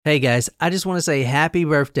Hey guys, I just want to say happy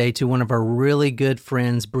birthday to one of our really good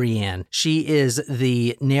friends, Brienne. She is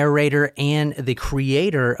the narrator and the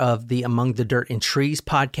creator of the Among the Dirt and Trees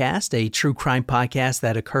podcast, a true crime podcast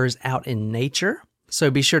that occurs out in nature. So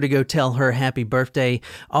be sure to go tell her happy birthday.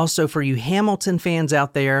 Also, for you Hamilton fans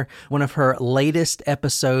out there, one of her latest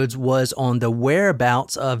episodes was on the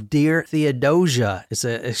whereabouts of Dear Theodosia. It's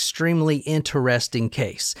an extremely interesting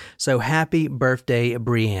case. So happy birthday,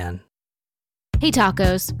 Brienne. Hey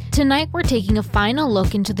tacos, tonight we're taking a final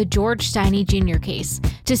look into the George Steiny Jr. case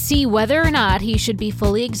to see whether or not he should be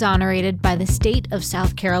fully exonerated by the state of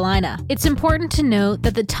South Carolina. It's important to note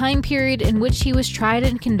that the time period in which he was tried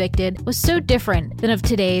and convicted was so different than of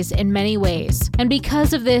today's in many ways. And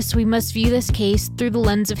because of this, we must view this case through the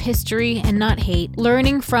lens of history and not hate,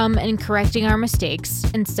 learning from and correcting our mistakes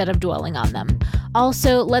instead of dwelling on them.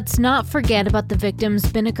 Also, let's not forget about the victims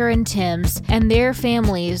Binnicker and Timms and their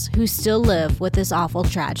families who still live with this awful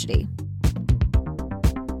tragedy.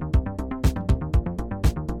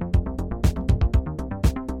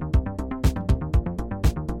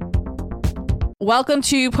 Welcome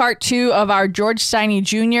to part 2 of our George Steiny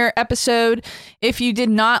Jr. episode. If you did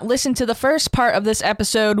not listen to the first part of this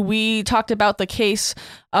episode, we talked about the case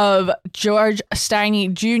of George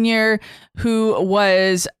Steiny Jr., who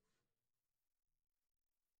was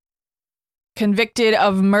convicted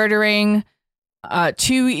of murdering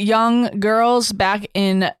 2 young girls back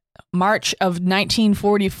in March of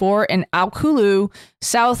 1944 in Alculu,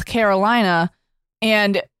 South Carolina.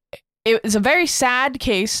 And it was a very sad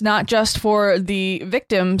case, not just for the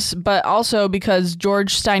victims, but also because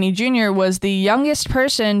George Steiny Jr. was the youngest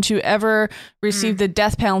person to ever receive the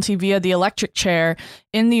death penalty via the electric chair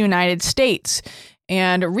in the United States.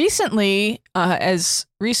 And recently, as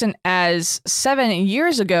recent as 7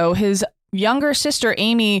 years ago, his younger sister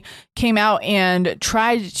Amy came out and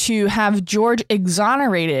tried to have George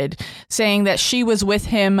exonerated, saying that she was with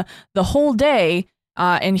him the whole day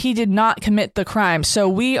and he did not commit the crime. So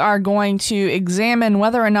we are going to examine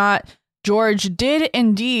whether or not George did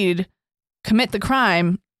indeed commit the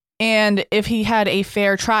crime and if he had a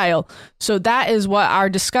fair trial. So that is what our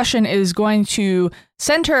discussion is going to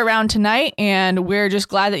center around tonight, and we're just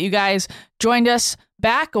glad that you guys joined us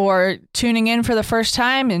back or tuning in for the first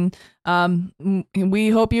time, and we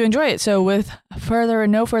hope you enjoy it. So with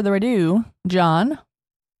no further ado, John.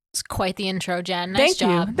 It's quite the intro, Jen. Nice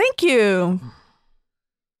job. Thank you.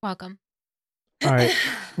 Welcome. All right,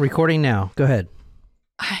 recording now. Go ahead.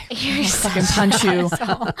 I'll fucking punch you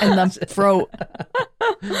in the throat.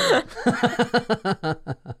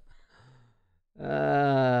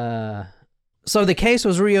 So the case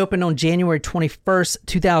was reopened on January 21st,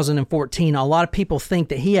 2014. A lot of people think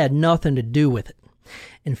that he had nothing to do with it.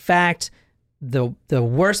 In fact, the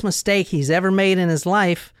worst mistake he's ever made in his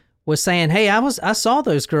life was saying, "Hey, I saw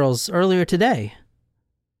those girls earlier today."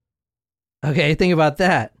 Okay, think about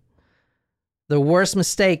that. The worst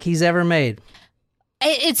mistake he's ever made.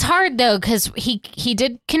 It's hard though, because he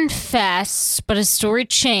did confess, but his story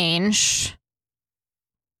changed.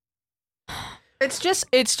 It's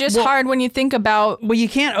just hard when you think about. Well, you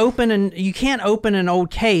can't open an old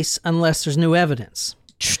case unless there's new evidence.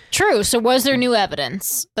 True. So was there new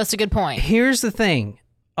evidence? That's a good point. Here's the thing.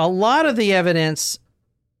 A lot of the evidence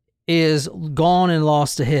is gone and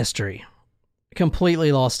lost to history.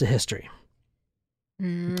 Completely lost to history.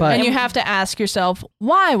 But, and you have to ask yourself,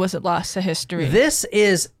 why was it lost to history? This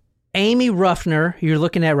is Amy Ruffner you're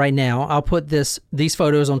looking at right now. I'll put these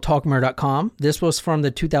photos on talkmurder.com. This was from the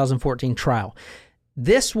 2014 trial.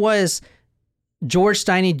 This was George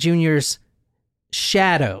Steiny Jr.'s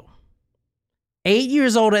shadow. 8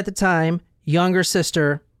 years old at the time, younger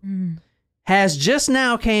sister, has just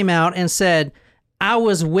now came out and said, "I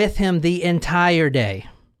was with him the entire day."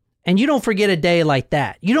 And you don't forget a day like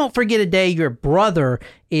that. You don't forget a day your brother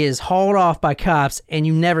is hauled off by cops and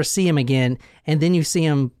you never see him again, and then you see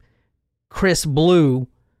him Chris Blue,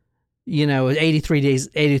 83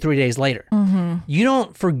 days later. Mm-hmm. You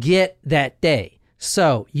don't forget that day.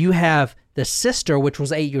 So you have the sister, which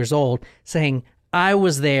was 8 years old, saying, "I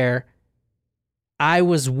was there. I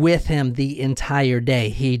was with him the entire day.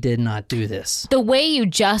 He did not do this." The way you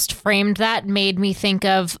just framed that made me think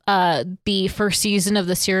of the first season of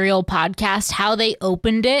the Serial podcast. How they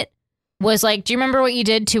opened it was like, do you remember what you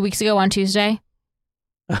did 2 weeks ago on Tuesday?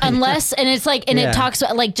 Unless, and it's like, and it talks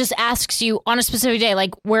about, like, just asks you on a specific day,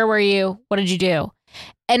 like, where were you? What did you do?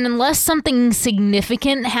 And unless something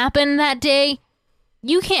significant happened that day,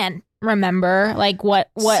 you can't remember like what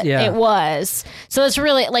it was. So it's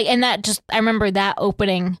really like, and that just, I remember that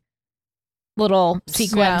opening little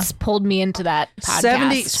sequence pulled me into that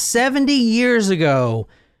podcast. 70 years ago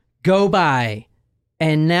go by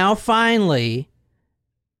And now finally,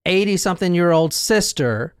 80-something-year-old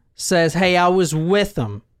sister says, hey, I was with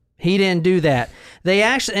him. He didn't do that. They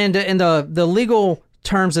actually, and the legal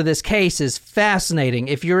terms of this case is fascinating.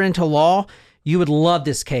 If you're into law, you would love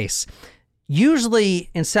this case. Usually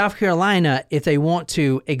in South Carolina, if they want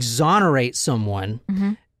to exonerate someone,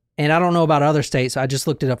 and I don't know about other states, I just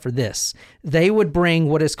looked it up for this, they would bring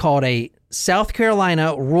what is called a South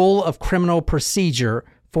Carolina Rule of Criminal Procedure,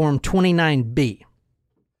 Form 29B.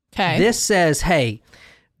 Okay. This says, hey,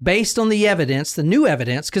 based on the evidence, the new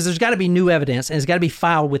evidence, because there's got to be new evidence, and it's got to be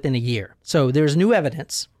filed within a year. So there's new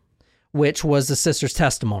evidence, which was the sister's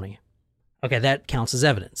testimony. Okay, that counts as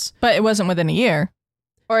evidence. But it wasn't within a year.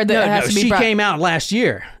 Or She came out last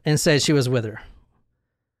year and said she was with her.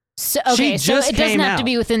 So, okay, so it doesn't have to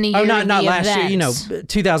be within the year. Oh, not last event. year,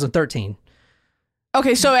 2013.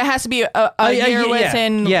 Okay, so it has to be a year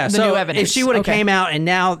within the new evidence. If she would have came out and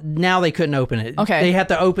now they couldn't open it. Okay. They had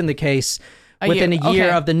to open the case within a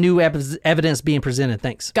year of the new evidence being presented.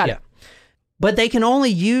 Thanks. Got it. But they can only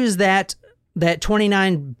use that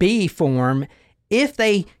 29B form if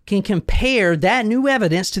they can compare that new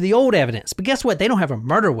evidence to the old evidence. But guess what? They don't have a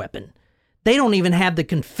murder weapon. They don't even have the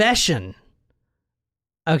confession.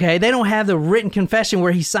 Okay? They don't have the written confession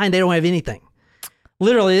where he signed. They don't have anything.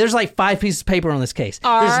 Literally, there's like 5 pieces of paper on this case.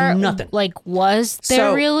 There's nothing. Like, was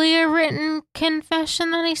there really a written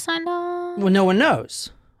confession that he signed on? Well, no one knows.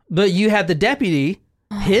 But you have the deputy,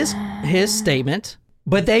 his statement,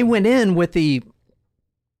 but they went in with the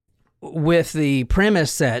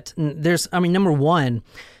premise that number one,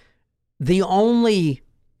 this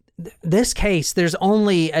case, there's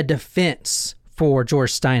only a defense for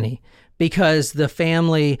George Steiny because the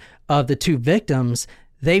family of the 2 victims,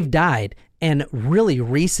 they've died. And really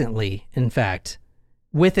recently, in fact,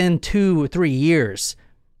 within 2 or 3 years,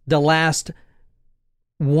 the last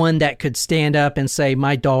one that could stand up and say,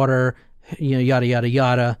 my daughter, yada, yada,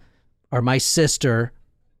 yada, or my sister,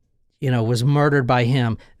 was murdered by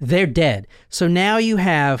him, they're dead. So now you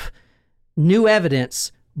have new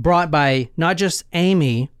evidence brought by not just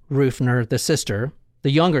Amy Ruffner, the sister, the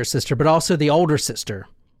younger sister, but also the older sister,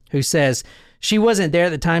 who says she wasn't there at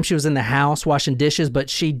the time. She was in the house washing dishes,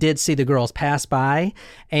 but she did see the girls pass by,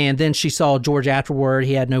 and then she saw George afterward.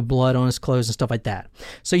 He had no blood on his clothes and stuff like that.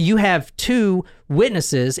 So you have 2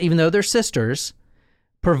 witnesses, even though they're sisters,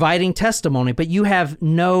 providing testimony, but you have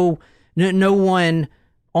no one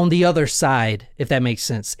on the other side, if that makes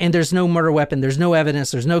sense. And there's no murder weapon, there's no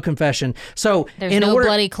evidence, there's no confession. So there's no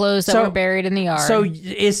bloody clothes that were buried in the yard. So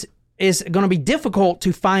it's going to be difficult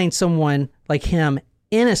to find someone like him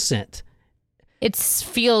innocent. It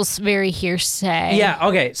feels very hearsay. Yeah,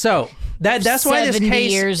 okay. So that's why this case 70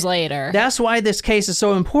 years later. That's why this case is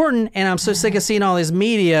so important, and I'm so sick of seeing all this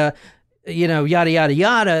media, yada yada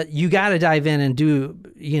yada. You got to dive in and do,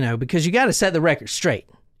 because you got to set the record straight.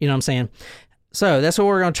 You know what I'm saying? So that's what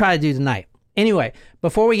we're going to try to do tonight. Anyway,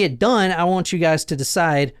 before we get done, I want you guys to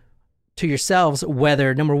decide to yourselves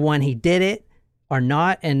whether, number 1, he did it or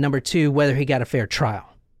not, and number 2, whether he got a fair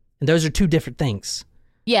trial. And those are 2 different things.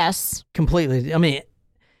 Yes. Completely. I mean,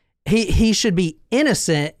 he should be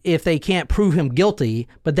innocent if they can't prove him guilty,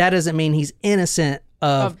 but that doesn't mean he's innocent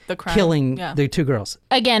of the crime. Killing the 2 girls.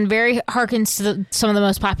 Again, very harkens to some of the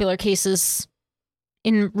most popular cases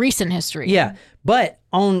in recent history. Yeah, but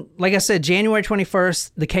on, like I said, January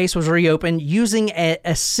 21st, the case was reopened using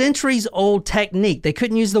a centuries-old technique. They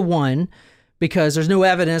couldn't use the one because there's no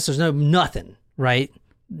evidence, there's nothing, right?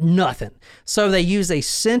 Nothing. So they used a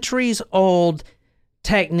centuries-old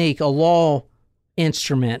technique, a law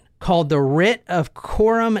instrument called the writ of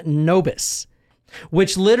coram nobis,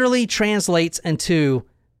 which literally translates into,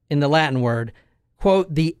 in the Latin word,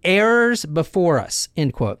 quote, the errors before us,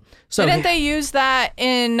 end quote. So didn't they use that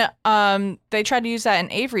in, they tried to use that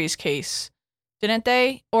in Avery's case, didn't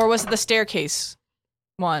they? Or was it the staircase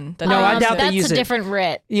one? No, I doubt they use it. That's a different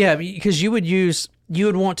writ. Yeah, because you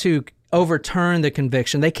would want to overturn the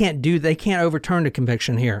conviction. They can't overturn the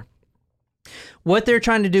conviction here. What they're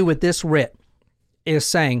trying to do with this writ is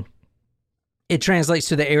saying, it translates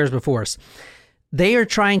to the errors before us. They are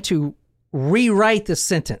trying to rewrite the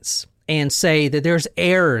sentence and say that there's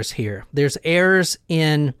errors here. There's errors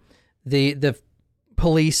in the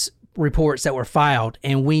police reports that were filed,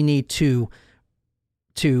 and we need to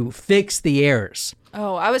fix the errors.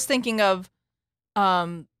 Oh, I was thinking of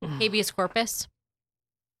habeas corpus.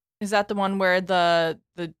 Is that the one where the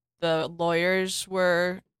lawyers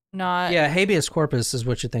were not? Yeah, habeas corpus is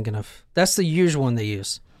what you're thinking of. That's the usual one they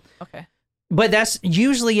use. Okay. But that's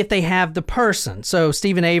usually if they have the person. So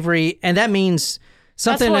Stephen Avery, and that means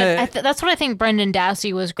Something. That's what I think Brendan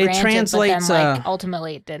Dassey was granted. It translates. But then,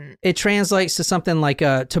 ultimately, it didn't. It translates to something like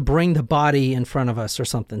to bring the body in front of us or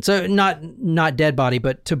something. So not dead body,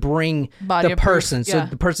 but to bring Body the of proof, person. So yeah.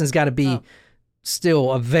 the person's got to be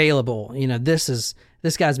still available. This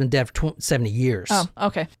guy's been dead for 70 years. Oh,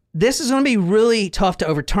 okay. This is going to be really tough to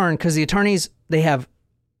overturn because the attorneys they have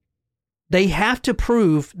to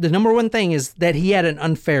prove the number one thing is that he had an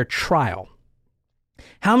unfair trial.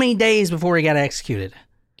 How many days before he got executed?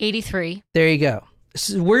 83. There you go.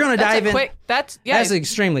 So we're going to dive in. That's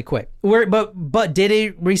extremely quick. But did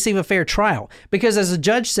he receive a fair trial? Because as the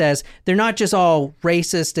judge says, they're not just all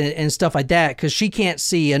racist and stuff like that, because she can't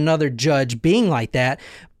see another judge being like that.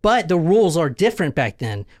 But the rules are different back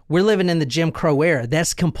then. We're living in the Jim Crow era.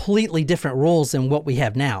 That's completely different rules than what we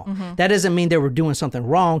have now. Mm-hmm. That doesn't mean they were doing something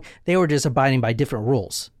wrong. They were just abiding by different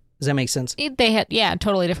rules. Does that make sense? They had,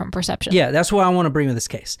 totally different perception. Yeah, that's what I want to bring with this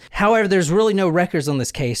case. However, there's really no records on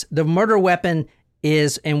this case. The murder weapon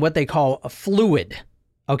is in what they call a fluid,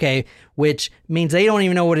 okay, which means they don't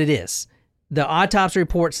even know what it is. The autopsy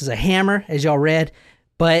report says a hammer, as y'all read,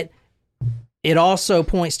 but it also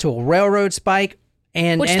points to a railroad spike.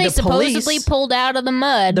 Which they supposedly pulled out of the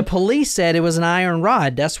mud. The police said it was an iron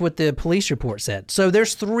rod. That's what the police report said. So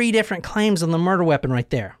there's 3 different claims on the murder weapon right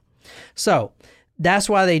there. So that's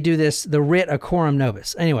why they do this, the writ a coram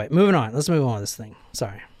nobis. Anyway, moving on. Let's move on with this thing.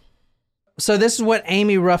 Sorry. So this is what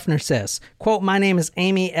Amy Ruffner says. Quote, "My name is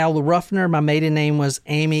Amy L. Ruffner. My maiden name was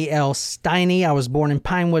Amy L. Steiny. I was born in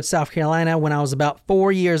Pinewood, South Carolina. When I was about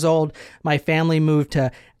 4 years old, my family moved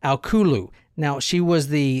to Alculu. Now, she was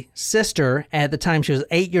the sister at the time. She was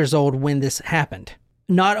 8 years old when this happened.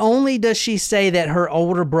 Not only does she say that her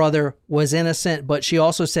older brother was innocent, but she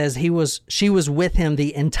also says she was with him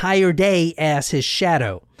the entire day as his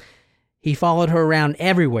shadow. He followed her around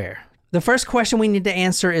everywhere. The first question we need to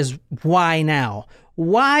answer is why now?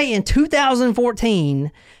 Why in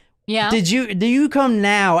 2014 do you come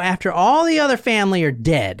now after all the other family are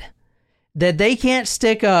dead that they can't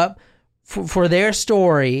stick up for their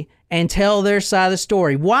story and tell their side of the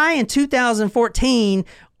story? Why in 2014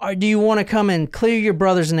 do you want to come and clear your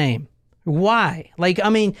brother's name? Why?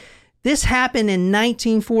 This happened in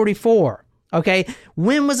 1944, okay?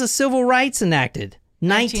 When was the Civil Rights enacted?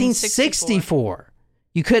 1964.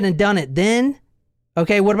 You couldn't have done it then?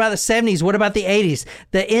 Okay, what about the 70s? What about the 80s?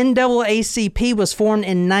 The NAACP was formed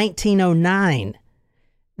in 1909.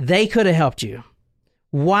 They could have helped you.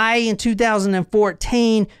 Why in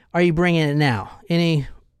 2014 are you bringing it now? Any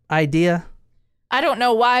idea? I don't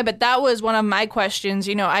know why, but that was one of my questions.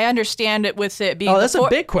 I understand it with it being... Oh, that's a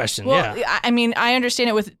big question, well, yeah. I mean, I understand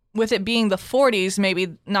it with it being the 40s,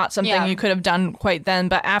 maybe not something you could have done quite then,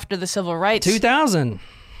 but after the Civil Rights... 2000.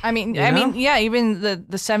 Even the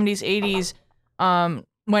 70s, 80s,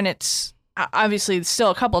 when it's obviously still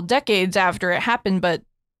a couple decades after it happened, but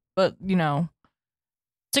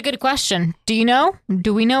It's a good question. Do you know?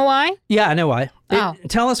 Do we know why? Yeah, I know why.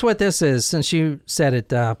 Tell us what this is, since you said it.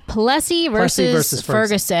 Plessy versus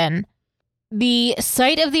Ferguson. The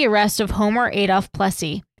site of the arrest of Homer Adolph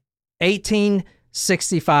Plessy.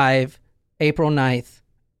 1865, April 9th,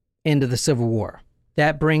 into the Civil War.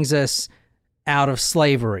 That brings us out of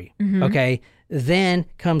slavery, okay? Then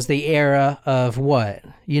comes the era of what?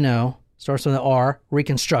 Starts with the R,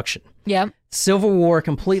 Reconstruction. Yep. Civil War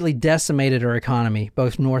completely decimated our economy,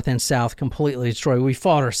 both North and South, completely destroyed. We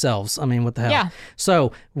fought ourselves. I mean, what the hell? Yeah.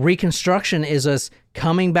 So Reconstruction is us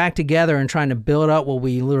coming back together and trying to build up what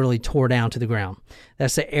we literally tore down to the ground.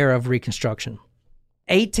 That's the era of Reconstruction.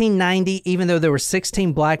 1890, even though there were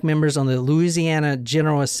 16 black members on the Louisiana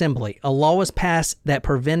General Assembly, a law was passed that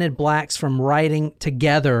prevented blacks from riding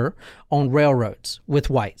together on railroads with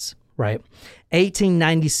whites, right?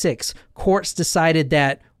 1896, courts decided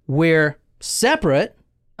that we're separate.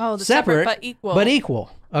 Oh, separate but equal. But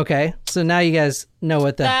equal. Okay. So now you guys know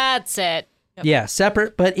what That's it. Yep. Yeah,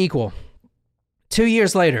 separate but equal. 2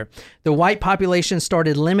 years later, the white population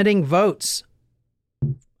started limiting voting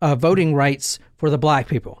rights for the black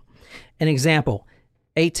people. An example,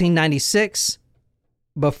 1896,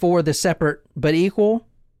 before the separate but equal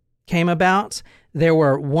came about, there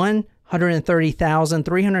were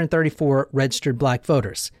 130,334 registered black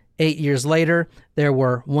voters. 8 years later, there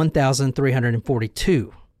were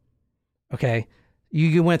 1,342. Okay,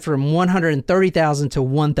 you went from 130,000 to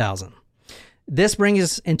 1,000. This brings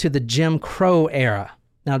us into the Jim Crow era.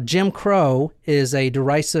 Now, Jim Crow is a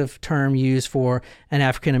derisive term used for an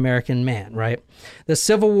African-American man, right? The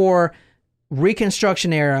Civil War,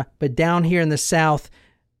 Reconstruction era, but down here in the South,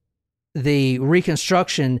 the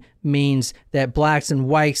Reconstruction means that blacks and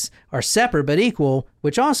whites are separate but equal,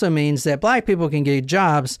 which also means that black people can get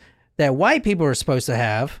jobs that white people are supposed to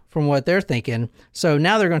have from what they're thinking. So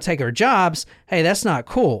now they're going to take our jobs. Hey, that's not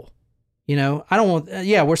cool. You know, I don't want,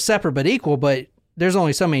 we're separate but equal, but there's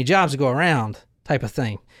only so many jobs to go around type of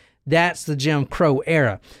thing. That's the Jim Crow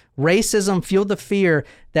era. Racism fueled the fear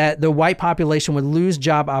that the white population would lose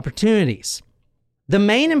job opportunities. The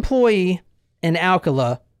main employee in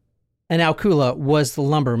Alcala was the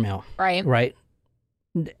lumber mill. Right.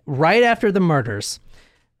 Right after the murders,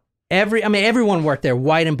 everyone worked there,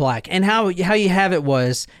 white and black. And how you have it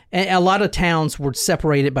was, and a lot of towns were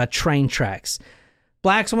separated by train tracks.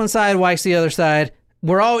 Blacks one side, whites the other side.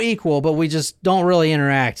 We're all equal, but we just don't really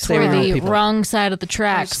interact. We're the wrong side of the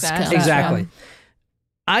tracks. Exactly.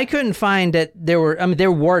 I couldn't find that there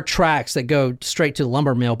were tracks that go straight to the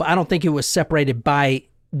lumber mill, but I don't think it was separated by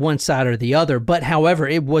one side or the other. But however,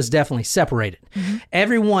 it was definitely separated. Mm-hmm.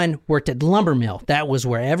 Everyone worked at the lumber mill. That was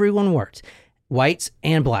where everyone worked, whites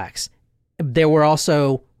and blacks. There were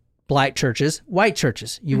also black churches, white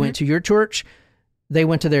churches. You went to your church, they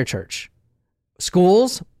went to their church.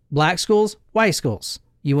 Schools, black schools, white schools.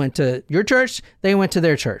 You went to your church, they went to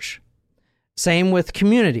their church. Same with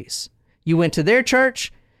communities. You went to their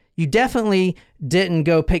church, you definitely didn't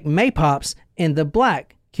go pick maypops in the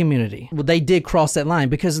black community. Well, they did cross that line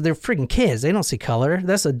because they're freaking kids. They don't see color.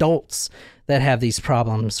 That's adults that have these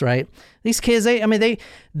problems, right? These kids,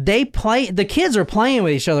 they play, the kids are playing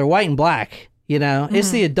with each other, white and black. You know,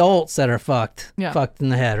 it's the adults that are fucked in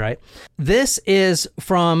the head, right? This is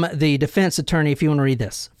from the defense attorney, if you want to read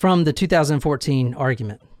this, from the 2014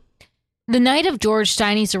 argument. The night of George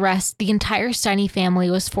Steiny's arrest, the entire Steiny family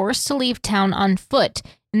was forced to leave town on foot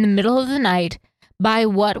in the middle of the night by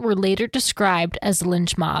what were later described as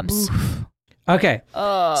lynch mobs. Oof. Okay,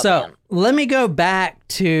 so let me go back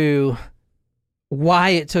to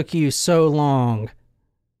why it took you so long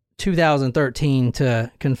 2013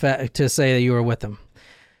 to say that you were with them.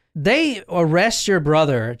 They arrest your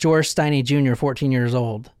brother, George Steiny Jr., 14 years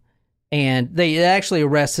old, and they actually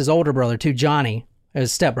arrest his older brother too, Johnny,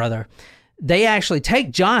 his stepbrother. They actually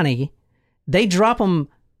take Johnny, they drop him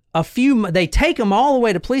they take him all the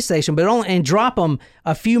way to police station, and drop him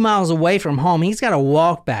a few miles away from home. He's got to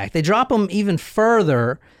walk back. They drop him even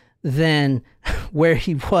further than where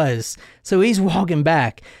he was. So he's walking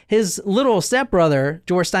back. His little stepbrother,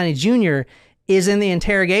 George Steiny Jr., is in the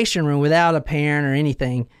interrogation room without a parent or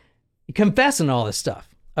anything, confessing all this stuff.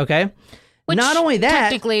 Okay? Which not only that,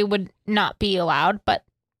 technically would not be allowed, but...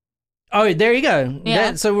 Oh, there you go.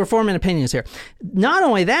 Yeah. So we're forming opinions here. Not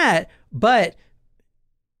only that, but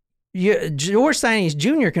George Steiny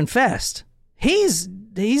Jr. confessed.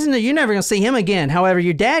 You're never going to see him again. However,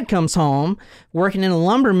 your dad comes home working in a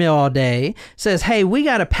lumber mill all day, says, hey, we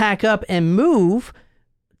got to pack up and move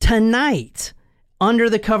tonight under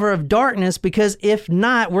the cover of darkness because if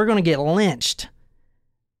not, we're going to get lynched.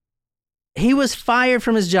 He was fired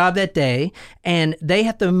from his job that day, and they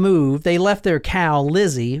have to move. They left their cow,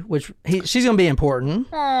 Lizzie, which she's going to be important.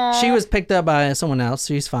 Aww. She was picked up by someone else.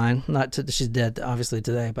 She's fine. She's dead, obviously,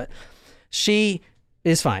 today, but she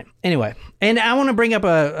is fine. Anyway, and I want to bring up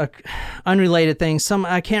a unrelated thing.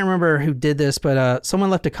 I can't remember who did this, but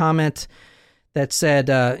someone left a comment that said,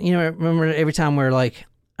 remember every time we're like,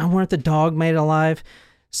 I want the dog made alive?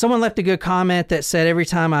 Someone left a good comment that said every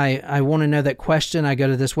time I want to know that question, I go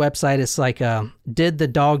to this website. It's like, did the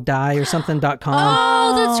dog die or something.com.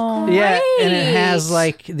 Oh, that's great. Yeah, and it has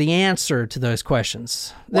like the answer to those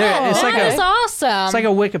questions. That is awesome. It's like a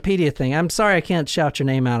Wikipedia thing. I'm sorry I can't shout your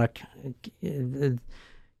name out. I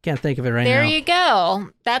can't think of it right now. There you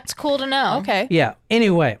go. That's cool to know. Okay. Yeah.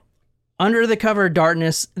 Anyway, under the cover of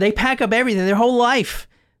darkness, they pack up everything, their whole life.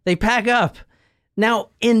 They pack up.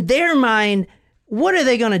 Now, in their mind, what are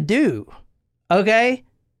they going to do? Okay?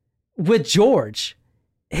 With George.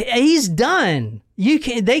 He's done.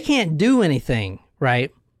 They can't do anything,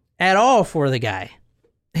 right? At all for the guy.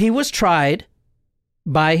 He was tried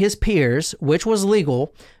by his peers, which was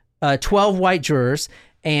legal, 12 white jurors,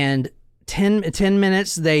 and 10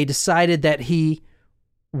 minutes they decided that he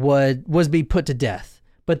was be put to death.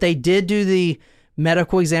 But they did do the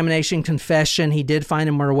medical examination, confession. He did find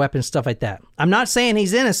a murder weapon, stuff like that. I'm not saying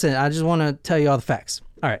he's innocent. I just want to tell you all the facts.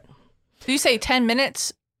 All right. Did you say 10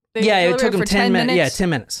 minutes? Yeah, it took him 10 minutes. Yeah, 10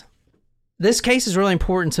 minutes. This case is really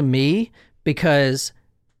important to me because,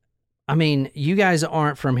 you guys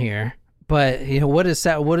aren't from here, but what is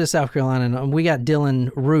South Carolina? We got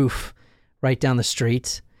Dylan Roof right down the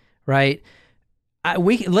street, right?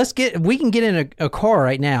 We can get in a car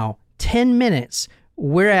right now. 10 minutes.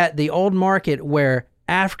 We're at the old market where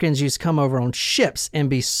Africans used to come over on ships and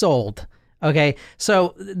be sold. Okay,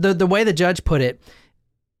 so the way the judge put it,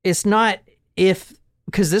 it's not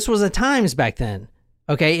because this was the times back then.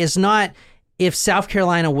 Okay, it's not if South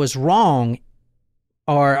Carolina was wrong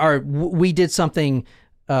or we did something,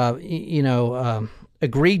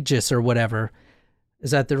 egregious or whatever.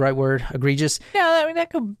 Is that the right word? Egregious? Yeah, that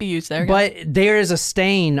could be used there. But there is a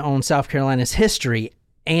stain on South Carolina's history.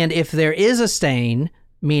 And if there is a stain,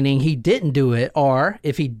 meaning he didn't do it, or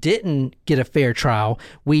if he didn't get a fair trial,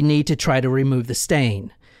 we need to try to remove the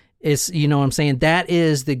stain. It's, you know what I'm saying? That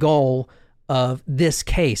is the goal of this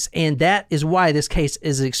case. And that is why this case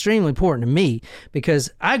is extremely important to me,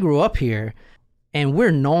 because I grew up here and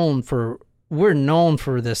we're known for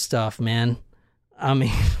this stuff, man. I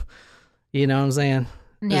mean, you know what I'm saying?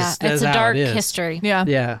 Yeah, it's a dark history. Yeah.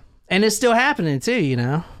 Yeah. And it's still happening too, you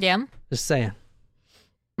know? Yeah. Just saying.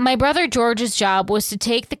 My brother George's job was to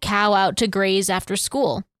take the cow out to graze after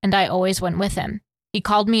school, and I always went with him. He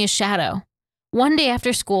called me his shadow. One day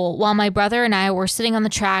after school, while my brother and I were sitting on the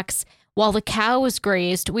tracks while the cow was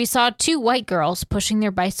grazed, we saw two white girls pushing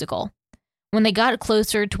their bicycle. When they got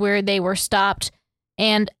closer to where they were stopped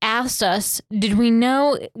and asked us, did we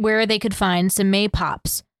know where they could find some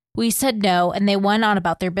maypops? We said no, and they went on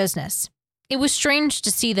about their business. It was strange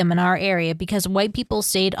to see them in our area because white people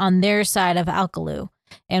stayed on their side of Alkaloo,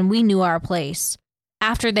 and we knew our place.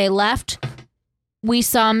 After they left, we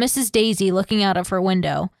saw Mrs. Daisy looking out of her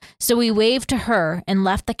window, so we waved to her and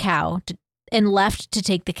left to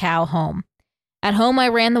take the cow home. At home, I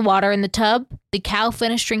ran the water in the tub. The cow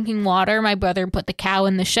finished drinking water. My brother put the cow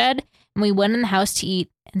in the shed, and we went in the house to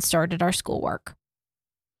eat and started our schoolwork.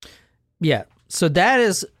 Yeah, so that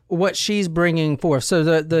is what she's bringing forth. So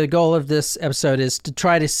the goal of this episode is to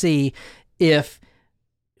try to see if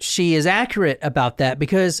she is accurate about that,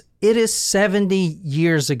 because it is 70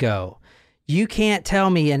 years ago. You can't tell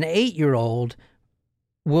me an 8-year-old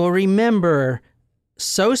will remember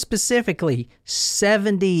so specifically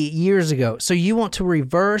 70 years ago. So you want to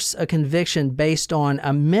reverse a conviction based on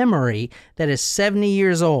a memory that is 70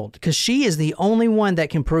 years old, because she is the only one that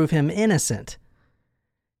can prove him innocent.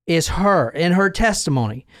 Is her in her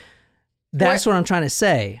testimony. That's what I'm trying to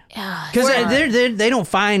say. Because they don't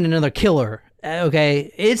find another killer.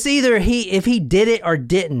 Okay, it's either if he did it or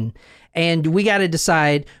didn't, and we got to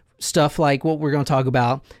decide stuff like what we're going to talk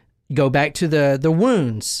about. Go back to the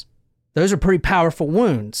wounds. Those are pretty powerful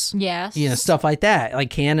wounds. Yes. You know, stuff like that. Like,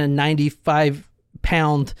 can a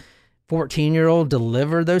 95-pound 14-year-old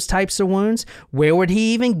deliver those types of wounds? Where would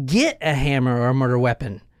he even get a hammer or a murder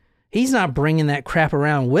weapon? He's not bringing that crap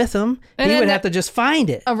around with him. He would have to just find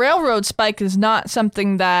it. A railroad spike is not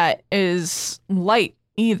something that is light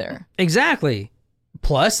either. Exactly.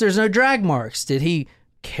 Plus, there's no drag marks. Did he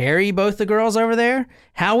carry both the girls over there?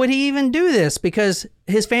 How would he even do this? Because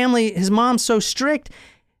his family, his mom's so strict.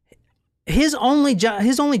 His only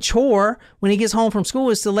chore when he gets home from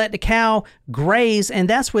school is to let the cow graze, and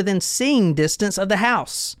that's within seeing distance of the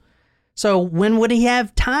house. So when would he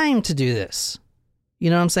have time to do this? You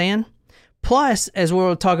know what I'm saying? Plus, as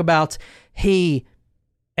we'll talk about, he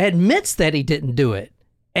admits that he didn't do it,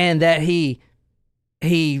 and that he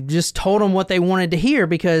just told them what they wanted to hear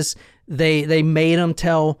because they made him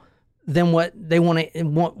tell them what they want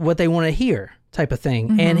to hear, type of thing.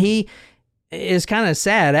 Mm-hmm. And he is kind of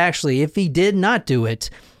sad, actually. If he did not do it,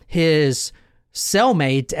 his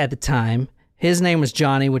cellmate at the time, his name was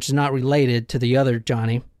Johnny, which is not related to the other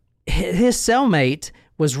Johnny. His cellmate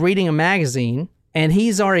was reading a magazine, and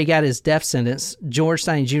he's already got his death sentence. George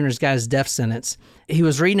Steiny Jr.'s got his death sentence. He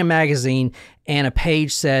was reading a magazine, and a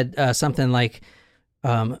page said something like,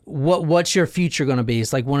 what's your future going to be?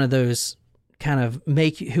 It's like one of those kind of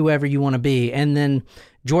make whoever you want to be. And then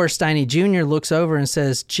George Steiny Jr. looks over and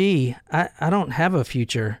says, gee, I don't have a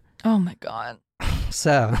future. Oh my God.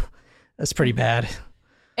 So that's pretty bad.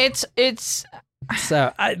 It's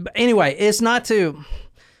so anyway, it's not to,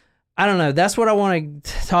 I don't know. That's what I want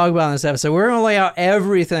to talk about in this episode. We're going to lay out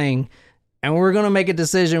everything, and we're going to make a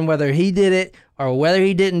decision whether he did it or whether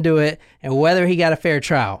he didn't do it, and whether he got a fair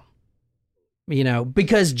trial. You know,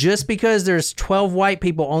 because just because there's 12 white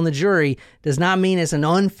people on the jury does not mean it's an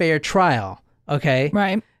unfair trial. Okay.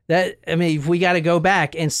 Right. We got to go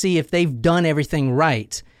back and see if they've done everything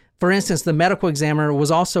right. For instance, the medical examiner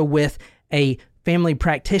was also with a family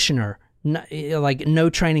practitioner, no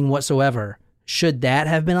training whatsoever. Should that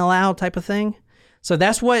have been allowed, type of thing? So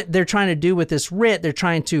that's what they're trying to do with this writ. They're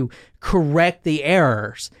trying to correct the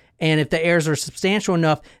errors. And if the errors are substantial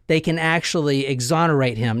enough, they can actually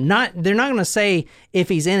exonerate him. They're not going to say if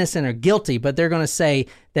he's innocent or guilty, but they're going to say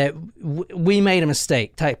that we made a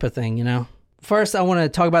mistake, type of thing, you know? First, I want to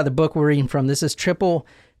talk about the book we're reading from. This is Triple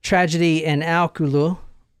Tragedy in Alkaloo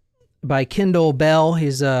by Kendall Bell.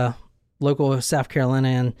 He's a local South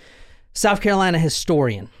Carolina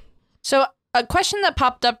historian. So A question that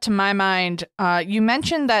popped up to my mind, you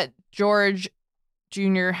mentioned that George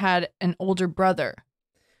Jr. had an older brother.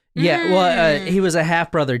 Yeah, well, he was a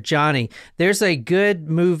half-brother, Johnny. There's a good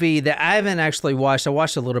movie that I haven't actually watched. I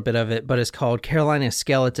watched a little bit of it, but it's called Carolina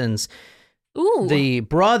Skeletons. Ooh. The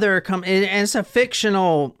brother and it's a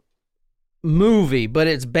fictional movie, but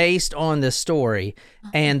it's based on the story.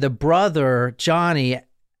 And the brother, Johnny,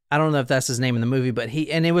 I don't know if that's his name in the movie, but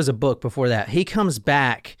and it was a book before that. He comes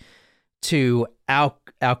back to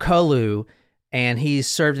Alcolu, and he's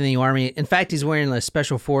served in the Army. In fact, he's wearing a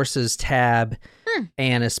Special Forces tab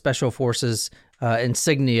and a Special Forces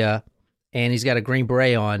insignia, and he's got a green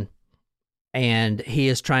beret on, and he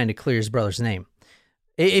is trying to clear his brother's name.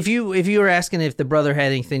 If you were asking if the brother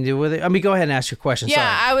had anything to do with it, I mean, go ahead and ask your question.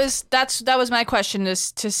 Yeah, Sorry. that was my question,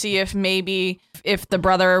 is to see if maybe if the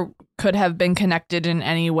brother could have been connected in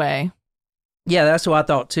any way. Yeah, that's what I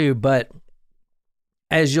thought too, but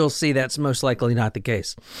as you'll see, that's most likely not the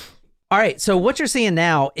case. All right, so what you're seeing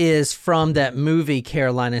now is from that movie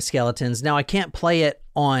Carolina Skeletons. Now, I can't play it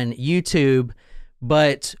on YouTube,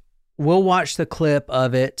 but we'll watch the clip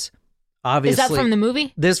of it. Obviously, is that from the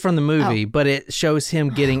movie? This is from the movie, but it shows him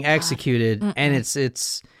getting executed, and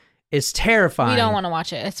it's terrifying. We don't want to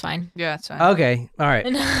watch it. It's fine. Yeah, it's fine. Okay, all right.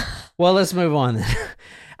 Well, let's move on then.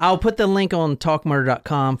 I'll put the link on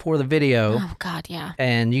talkmurder.com for the video. Oh, God, yeah.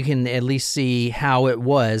 And you can at least see how it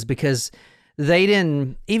was, because they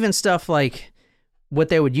didn't, even stuff like what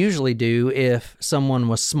they would usually do if someone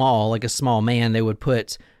was small, like a small man, they would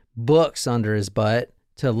put books under his butt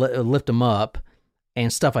to lift him up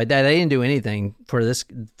and stuff like that. They didn't do anything for this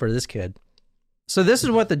kid. So this is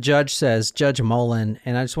what the judge says, Judge Mullen,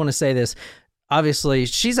 and I just want to say this. Obviously,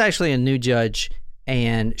 she's actually a new judge,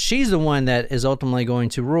 and she's the one that is ultimately going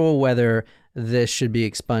to rule whether this should be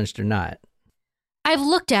expunged or not. I've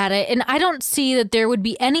looked at it, and I don't see that there would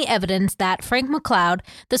be any evidence that Frank McLeod,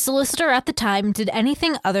 the solicitor at the time, did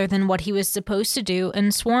anything other than what he was supposed to do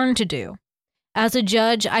and sworn to do. As a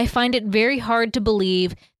judge, I find it very hard to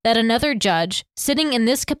believe that another judge, sitting in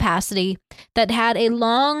this capacity, that had a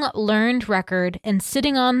long learned record and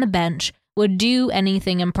sitting on the bench, would do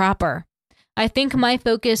anything improper. I think my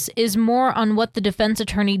focus is more on what the defense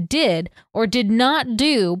attorney did or did not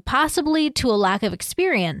do, possibly to a lack of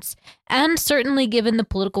experience, and certainly given the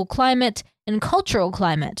political climate and cultural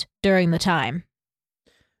climate during the time.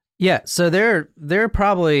 Yeah, so there are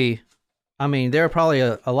probably a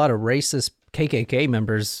lot of racist KKK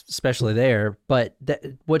members, especially there, but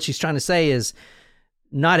what she's trying to say is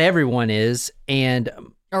not everyone is, and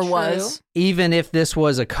Or was. even if this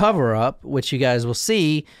was a cover-up, which you guys will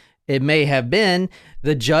see, it may have been,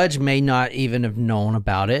 the judge may not even have known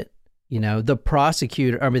about it. You know, the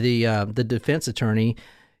prosecutor, the defense attorney,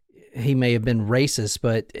 he may have been racist,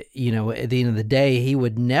 but, you know, at the end of the day, he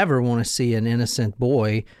would never want to see an innocent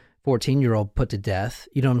boy, 14-year-old, put to death.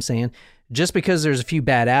 You know what I'm saying? Just because there's a few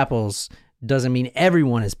bad apples doesn't mean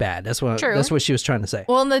everyone is bad. That's what she was trying to say.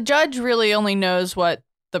 Well, and the judge really only knows what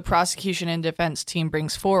the prosecution and defense team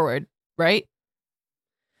brings forward, right?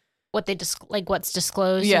 What they what's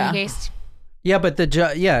disclosed in the case. Yeah, but the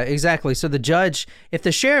judge, yeah, exactly. So the judge, if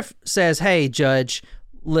the sheriff says, "Hey, judge,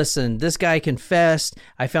 listen, this guy confessed.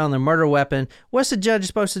 I found the murder weapon." What's the judge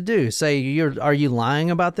supposed to do? Say, are you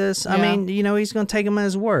lying about this? Yeah. I mean, you know, he's going to take him at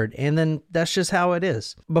his word, and then that's just how it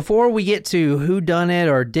is. Before we get to who done it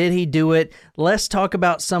or did he do it, let's talk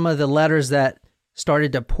about some of the letters that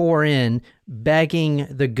started to pour in, begging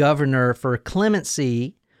the governor for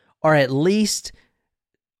clemency, or at least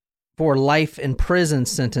for life in prison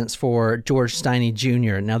sentence for George Steiny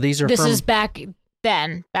Jr. Now, these are This is back in the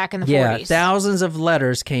 40s. Yeah, thousands of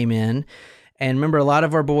letters came in. And remember, a lot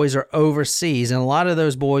of our boys are overseas, and a lot of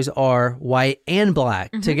those boys are white and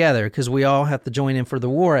black together, because we all have to join in for the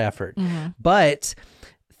war effort. But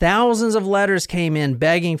thousands of letters came in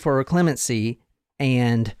begging for clemency,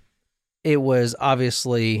 and it was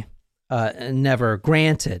obviously never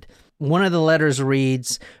granted. One of the letters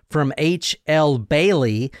reads, from H.L.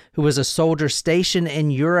 Bailey, who was a soldier stationed in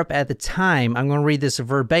Europe at the time. I'm going to read this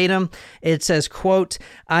verbatim. It says, quote,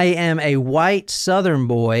 "I am a white Southern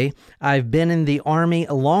boy. I've been in the Army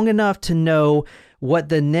long enough to know what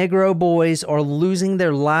the Negro boys are losing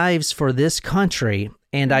their lives for this country,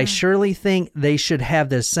 and I surely think they should have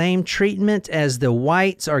the same treatment as the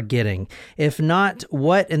whites are getting. If not,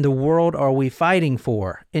 what in the world are we fighting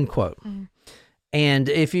for?" End quote. And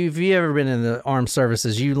if you've ever been in the armed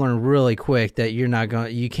services, you learn really quick that you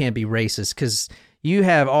can't be racist, because you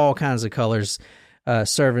have all kinds of colors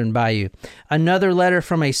serving by you. Another letter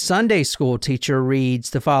from a Sunday school teacher reads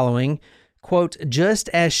the following, Quote, just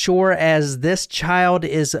as sure as this child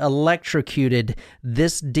is electrocuted,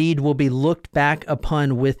 this deed will be looked back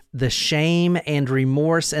upon with the shame and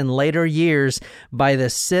remorse in later years by the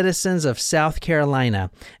citizens of South Carolina,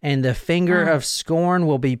 and the finger of scorn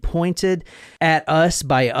will be pointed at us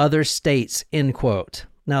by other states, end quote.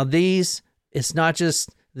 Now it's not just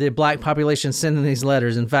the black population sending these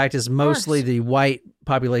letters. In fact, it's mostly the white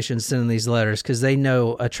population sending these letters because they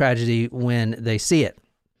know a tragedy when they see it.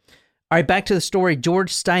 All right, back to the story.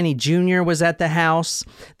 George Steiny Jr. was at the house.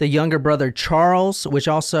 The younger brother, Charles, which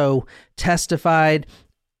also testified.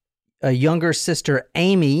 A younger sister,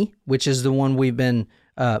 Amy, which is the one we've been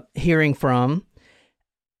hearing from.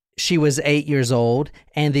 She was 8 years old.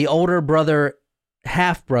 And the older brother,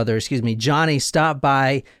 half-brother, Johnny, stopped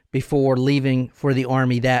by before leaving for the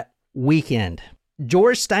Army that weekend.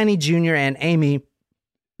 George Steiny Jr. and Amy,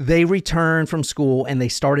 they returned from school and they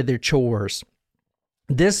started their chores.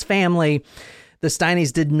 This family, the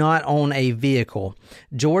Steinis, did not own a vehicle.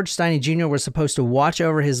 George Steiny Jr. was supposed to watch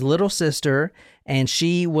over his little sister, and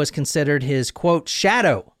she was considered his, quote,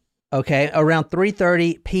 shadow. Okay, around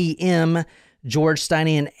 3:30 p.m., George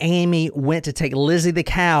Steiny and Amy went to take Lizzie the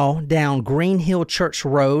cow down Green Hill Church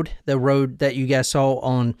Road, the road that you guys saw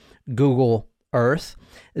on Google Earth.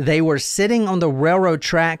 They were sitting on the railroad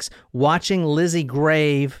tracks watching Lizzie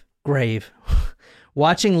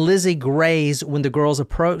Watching Lizzie graze when the girls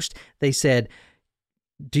approached. They said,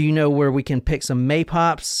 do you know where we can pick some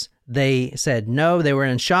maypops? They said no. They were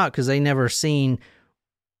in shock because they never seen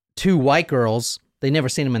two white girls. They never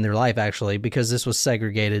seen them in their life, actually, because this was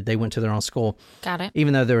segregated. They went to their own school. Got it.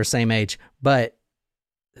 Even though they were same age. But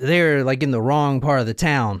they're like in the wrong part of the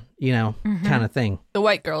town, kind of thing. The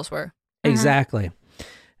white girls were. Exactly.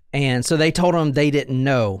 And so they told them they didn't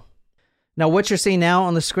know. Now, what you're seeing now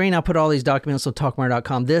on the screen, I'll put all these documents on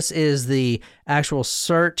talkmurder.com. This is the actual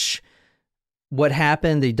search, what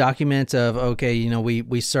happened, the document of, okay,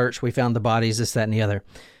 we searched, we found the bodies, this, that, and the other.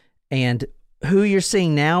 And who you're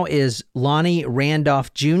seeing now is Lonnie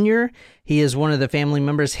Randolph Jr. He is one of the family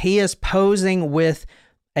members. He is posing with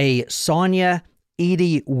a Sonia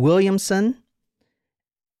Edie Williamson,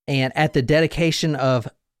 and at the dedication of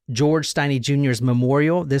George Steiny Jr.'s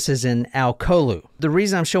memorial. This is in Alcolu. The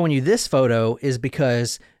reason I'm showing you this photo is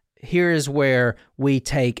because here is where we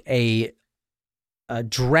take a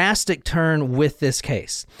drastic turn with this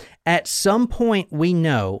case. At some point, we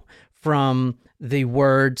know from the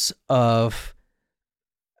words of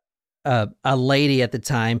a lady at the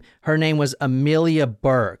time, her name was Amelia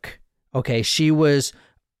Burke. Okay, she was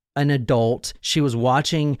an adult. She was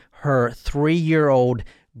watching her 3-year-old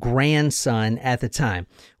grandson at the time.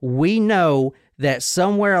 We know that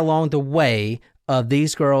somewhere along the way of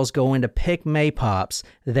these girls going to pick maypops,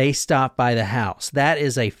 they stopped by the house. That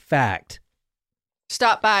is a fact.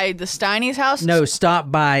 Stop by the Steiny's house? No, stop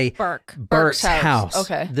by Burke's house.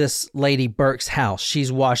 Okay. This lady Burke's house. She's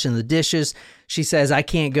washing the dishes. She says, I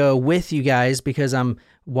can't go with you guys because I'm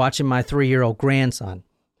watching my 3-year-old grandson.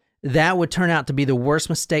 That would turn out to be the worst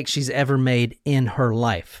mistake she's ever made in her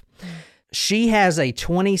life. She has a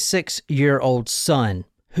 26-year-old son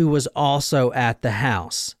who was also at the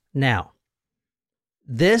house. Now,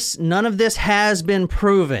 none of this has been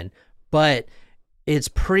proven, but it's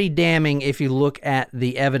pretty damning if you look at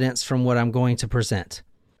the evidence from what I'm going to present.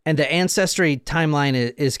 And the ancestry timeline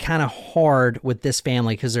is kind of hard with this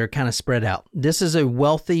family because they're kind of spread out. This is a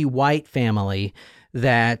wealthy white family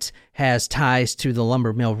that has ties to the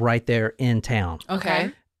lumber mill right there in town.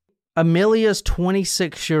 Okay. Amelia's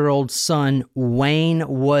 26-year-old son, Wayne,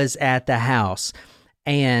 was at the house.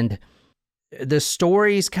 And the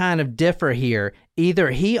stories kind of differ here.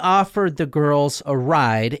 Either he offered the girls a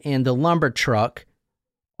ride in the lumber truck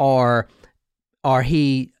or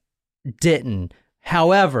he didn't.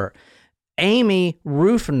 However, Amy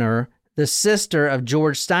Ruffner, the sister of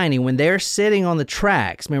George Steiny, when they're sitting on the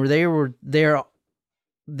tracks, remember they were there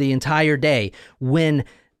the entire day, when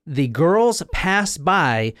the girls pass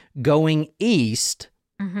by going east,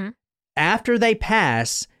 after they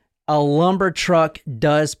pass, a lumber truck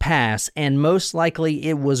does pass, and most likely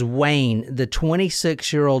it was Wayne, the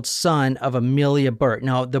 26-year-old son of Amelia Burke.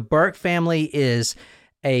 Now, the Burke family is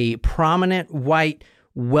a prominent white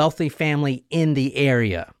wealthy family in the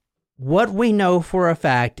area. What we know for a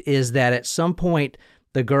fact is that at some point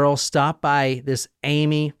the girls stopped by this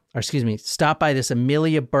Amelia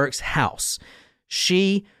Burke's house.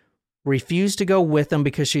 She refused to go with them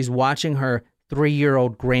because she's watching her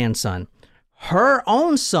 3-year-old grandson. Her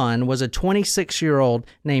own son was a 26-year-old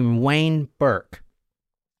named Wayne Burke.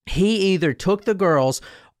 He either took the girls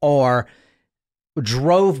or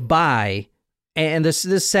drove by And this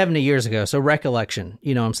is 70 years ago, so recollection,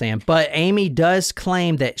 you know what I'm saying? But Amy does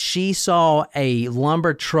claim that she saw a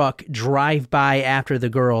lumber truck drive by after the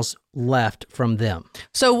girls left from them.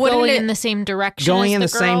 So wouldn't Going it in the same direction. Going as in the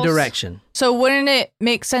same girls? direction. So wouldn't it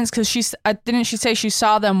make sense? Because didn't she say she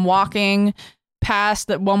saw them walking past?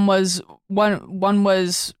 That one was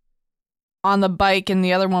on the bike and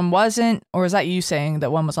the other one wasn't, or is that you saying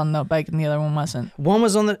that one was on the bike and the other one wasn't? One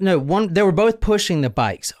was on the they were both pushing the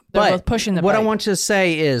bikes. They're But both pushing the what I bike. want to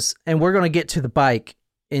say is, and we're going to get to the bike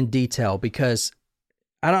in detail because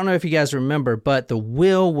I don't know if you guys remember, but the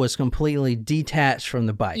wheel was completely detached from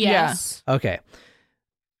the bike. Yes. Okay.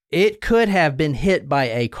 It could have been hit by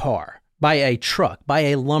a car, by a truck, by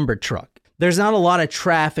a lumber truck. There's not a lot of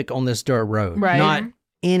traffic on this dirt road. Right. Not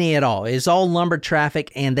any at all. It's all lumber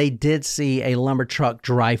traffic, and they did see a lumber truck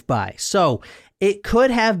drive by. So it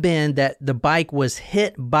could have been that the bike was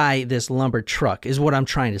hit by this lumber truck, is what I'm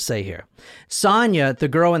trying to say here. Sonia, the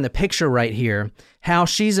girl in the picture right here, how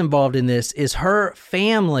she's involved in this is her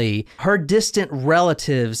family, her distant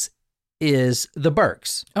relatives is the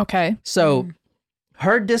Burks. Okay. So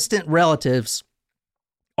her distant relatives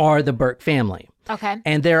are the Burke family. Okay.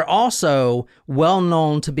 And they're also well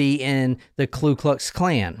known to be in the Ku Klux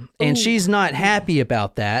Klan. And she's not happy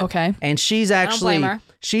about that. Okay. And she's don't actually blame her.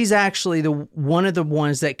 the one of the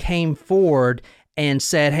ones that came forward and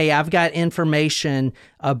said, "Hey, I've got information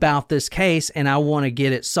about this case and I want to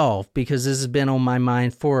get it solved because this has been on my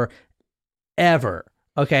mind forever."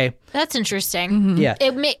 Okay? That's interesting. Mhm. Yeah.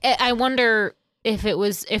 I wonder if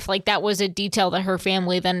that was a detail that her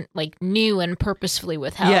family then like knew and purposefully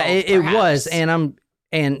withheld. Yeah, it was, perhaps.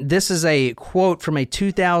 and this is a quote from a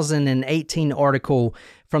 2018 article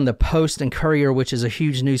from the Post and Courier, which is a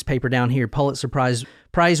huge newspaper down here, Pulitzer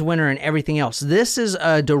Prize winner and everything else. This is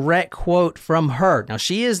a direct quote from her. Now,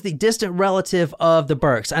 she is the distant relative of the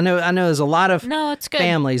Burks. I know there's a lot of No, it's good.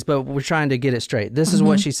 families, but we're trying to get it straight. This is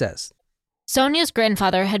what she says. Sonia's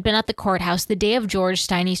grandfather had been at the courthouse the day of George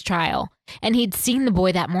Steiny's trial, and he'd seen the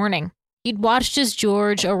boy that morning. He'd watched as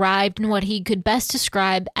George arrived in what he could best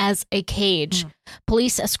describe as a cage.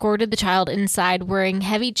 Police escorted the child inside wearing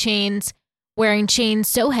chains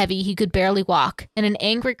so heavy he could barely walk, and an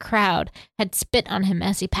angry crowd had spit on him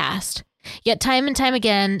as he passed. Yet time and time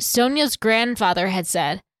again, Sonia's grandfather had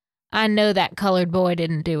said, "I know that colored boy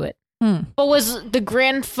didn't do it." But was the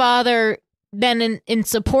grandfather then in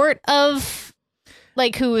support of,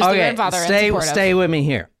 like, who was the grandfather in support of? Stay with me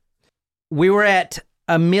here. We were at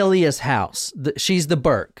Amelia's house. She's the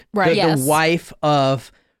Burke. Right. Yes. The wife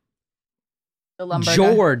of The lumber guy.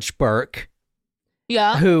 George Burke,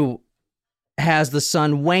 Yeah. who has the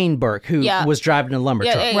son Wayne Burke, who Yeah. was driving a lumber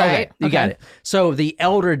Yeah, truck. yeah, yeah. Okay, Right. you got Okay. it. So the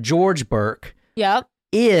elder George Burke Yep.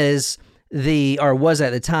 is was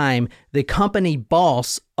at the time the company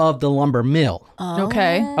boss of the lumber mill.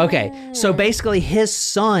 Okay. Okay, so basically his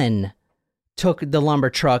son took the lumber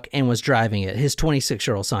truck and was driving it. His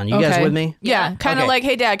 26-year-old son. You guys Okay. with me? Yeah. Kind of Okay. like,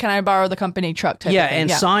 hey, Dad, can I borrow the company truck type Yeah, of thing?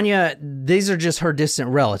 and Sonia, these are just her distant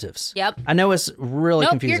relatives. Yep. I know it's really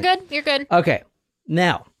Nope, confusing. you're good. You're good. Okay,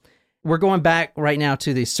 now we're going back right now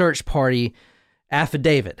to the search party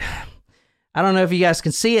affidavit. I don't know if you guys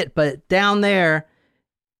can see it, but down there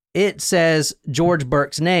it says George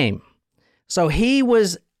Burke's name. So he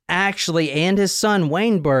was actually, and his son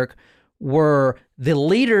Wayne Burke were the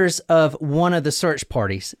leaders of one of the search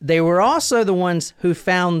parties. They were also the ones who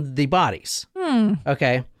found the bodies.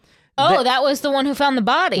 Okay. Oh, that was the one who found the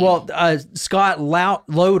body. Well, Scott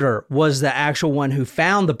Loader was the actual one who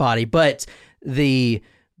found the body, but the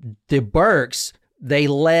Burks, they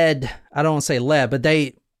led, I don't want to say led, but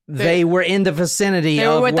they were in the vicinity They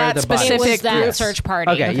were of with where that the body it was specific that group. search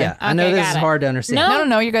party. Okay, yeah. I know Okay, this got is it. hard to understand.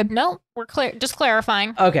 No, you're good. No, we're clear. Just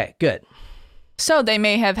clarifying. Okay, good. So they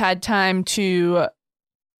may have had time to.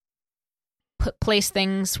 Place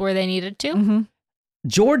things where they needed to. Mhm.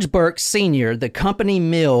 George Burke Sr., the company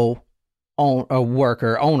mill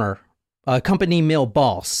owner, company mill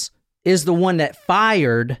boss, is the one that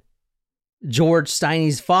fired George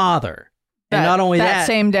Steiny's father. And not only that,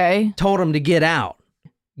 same day. told him to get out.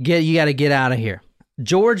 You got to get out of here.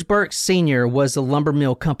 George Burke Sr. was the lumber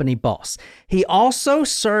mill company boss. He also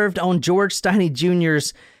served on George Steiny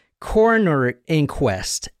Jr.'s coroner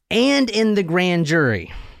inquest and in the grand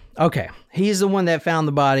jury. Okay, he's the one that found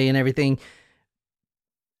the body and everything.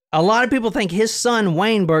 A lot of people think his son,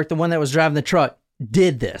 Wayne Burke, the one that was driving the truck,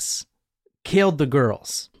 did this, killed the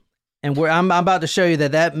girls. And I'm about to show you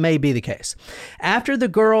that may be the case. After the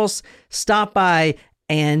girls stopped by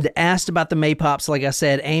and asked about the Maypops, like I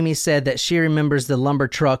said, Amy said that she remembers the lumber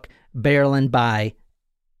truck barreling by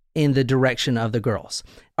in the direction of the girls.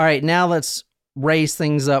 All right, now let's raise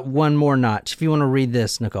things up one more notch. If you want to read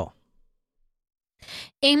this, Nicole.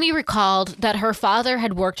 Amy recalled that her father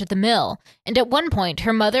had worked at the mill, and at one point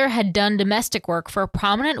her mother had done domestic work for a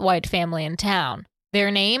prominent white family in town.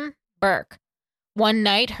 Their name? Burke. One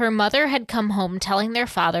night, her mother had come home telling their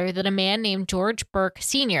father that a man named George Burke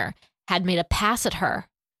Sr. had made a pass at her.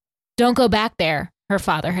 "Don't go back there," her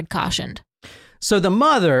father had cautioned. So the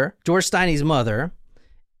mother, George Steiny's mother,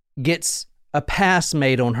 gets a pass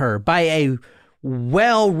made on her by a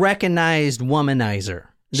well-recognized womanizer.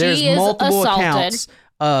 There's She is multiple assaulted. accounts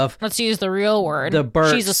of Let's use the real word. the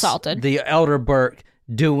Burkes, She's assaulted. the elder Burke,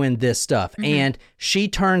 doing this stuff. Mhm. And she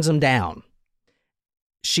turns him down.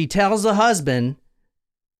 She tells the husband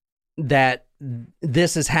that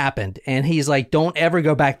this has happened. And he's like, don't ever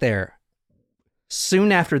go back there.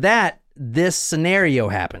 Soon after that, this scenario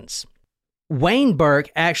happens. Wayne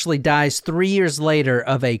Burke actually dies 3 years later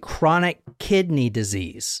of a chronic kidney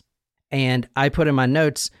disease. And I put in my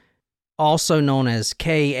notes, also known as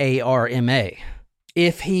KARMA.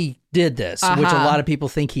 If he did this, which a lot of people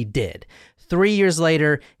think he did. 3 years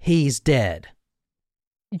later, he's dead.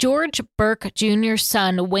 George Burke Jr.'s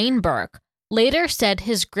son, Wayne Burke, later said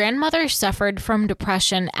his grandmother suffered from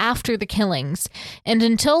depression after the killings, and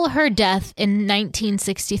until her death in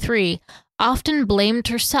 1963, often blamed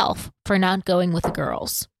herself for not going with the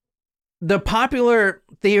girls. The popular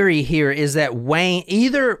theory here is that Wayne,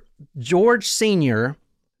 either George Sr.,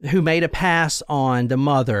 who made a pass on the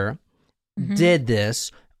mother, did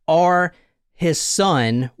this, or his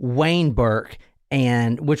son, Wayne Burke,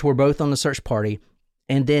 and which were both on the search party,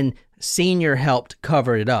 and then Sr. helped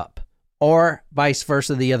cover it up, or vice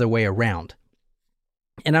versa, the other way around.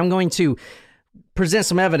 And I'm going to present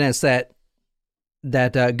some evidence that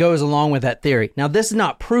goes along with that theory. Now, this is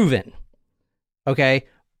not proven, okay,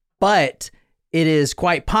 but it is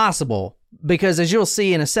quite possible because, as you'll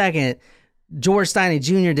see in a second, George Steiny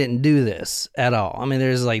Jr. didn't do this at all. I mean,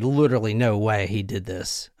 there's like literally no way he did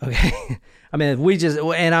this, okay? I mean,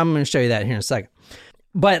 and I'm going to show you that here in a second.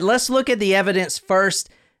 But let's look at the evidence first,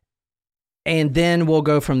 and then we'll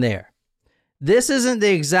go from there. This isn't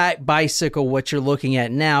the exact bicycle what you're looking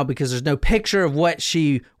at now because there's no picture of what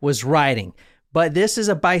she was riding. But this is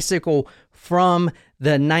a bicycle from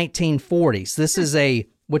the 1940s. This is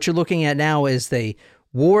what you're looking at now is the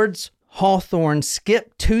Ward's Hawthorne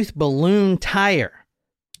Skip Tooth Balloon Tire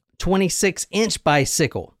 26-inch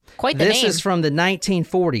bicycle. Quite the This name. is from the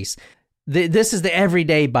 1940s. This is the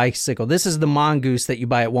everyday bicycle. This is the Mongoose that you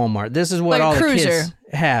buy at Walmart. This is what Like a all the cruiser. kids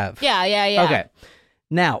have. Yeah. Okay.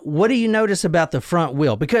 Now, what do you notice about the front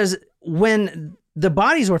wheel? Because when the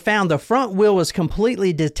bodies were found, the front wheel was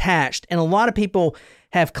completely detached, and a lot of people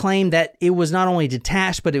have claimed that it was not only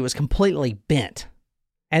detached, but it was completely bent.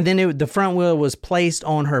 And then the front wheel was placed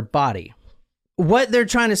on her body. What they're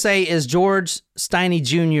trying to say is George Steiny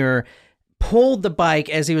Jr. pulled the bike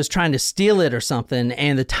as he was trying to steal it or something,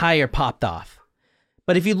 and the tire popped off.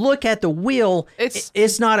 But if you look at the wheel,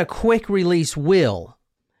 it's not a quick release wheel.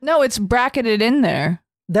 No, it's bracketed in there.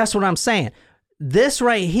 That's what I'm saying. This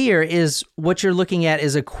right here is what you're looking at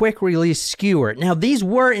is a quick release skewer. Now, these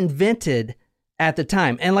were invented at the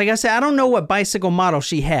time. And like I said, I don't know what bicycle model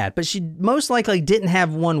she had, but she most likely didn't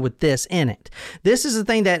have one with this in it. This is the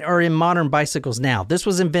thing that are in modern bicycles now. This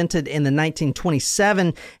was invented in the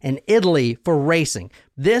 1927 in Italy for racing.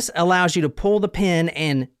 This allows you to pull the pin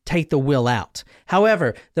and take the wheel out.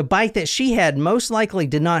 However, the bike that she had most likely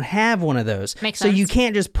did not have one of those. Makes so sense. you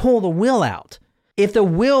can't just pull the wheel out. If the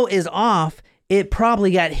wheel is off, it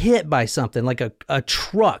probably got hit by something like a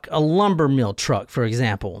truck, a lumber mill truck, for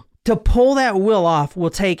example. To pull that wheel off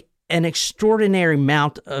will take an extraordinary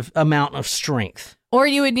amount of strength. Or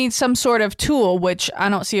you would need some sort of tool, which I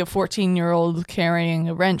don't see a 14-year-old carrying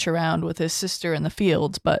a wrench around with his sister in the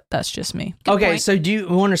fields, but that's just me. Okay, point. so do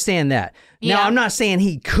you understand that? Now, Yeah. I'm not saying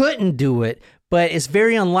he couldn't do it, but it's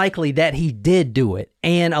very unlikely that he did do it.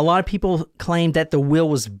 And a lot of people claim that the wheel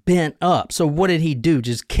was bent up. So what did he do?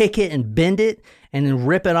 Just kick it and bend it and then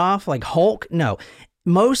rip it off like Hulk? No.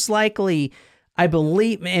 Most likely, I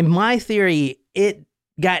believe, in my theory, it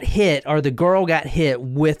got hit, or the girl got hit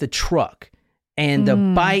with a truck. And the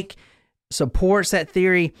bike supports that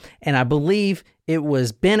theory. And I believe it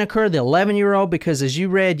was Beneker, the 11-year-old, because as you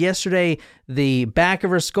read yesterday, the back of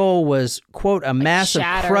her skull was, quote, a mass of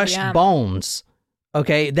shattered, crushed yeah. bones.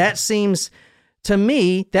 Okay, that seems, to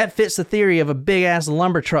me, that fits the theory of a big-ass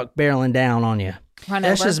lumber truck barreling down on you. Run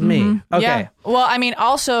That's over. just me. Okay. Yeah. Well, I mean,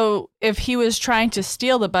 also, if he was trying to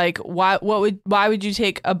steal the bike, why would you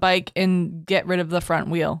take a bike and get rid of the front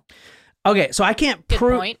wheel? Okay, so I can't Good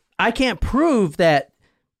prove point. I can't prove that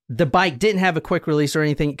the bike didn't have a quick release or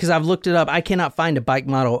anything because I've looked it up. I cannot find a bike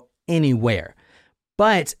model anywhere.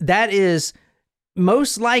 But that is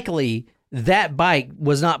most likely that bike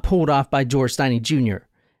was not pulled off by George Steiny Jr.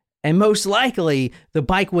 And most likely the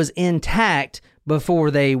bike was intact before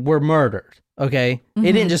they were murdered. Okay?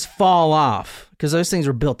 It didn't just fall off because those things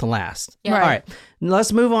were built to last. Yeah. All right.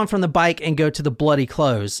 Let's move on from the bike and go to the bloody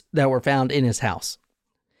clothes that were found in his house.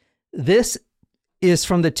 This is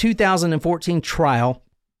from the 2014 trial,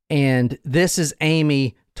 and this is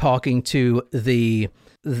Amy talking to the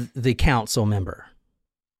council member.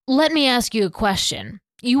 Let me ask you a question.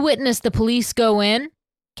 You witnessed the police go in?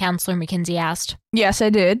 Counselor McKenzie asked. Yes, I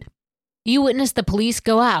did. You witnessed the police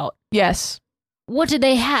go out? Yes. What did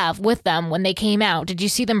they have with them when they came out? Did you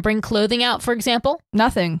see them bring clothing out, for example?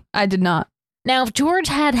 Nothing. I did not. Now, if George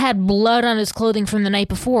had blood on his clothing from the night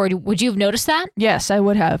before, would you have noticed that? Yes, I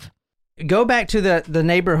would have. Go back to the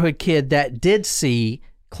neighborhood kid that did see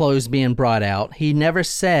clothes being brought out. He never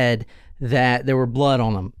said that there were blood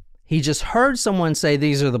on them. He just heard someone say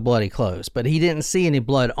these are the bloody clothes, but he didn't see any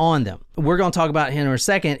blood on them. We're going to talk about him in a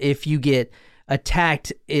second. If you get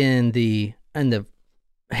attacked in the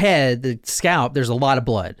head, the scalp, there's a lot of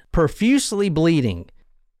blood, profusely bleeding.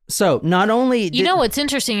 So not only you know what's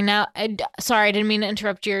interesting now. Sorry, I didn't mean to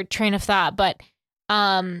interrupt your train of thought, but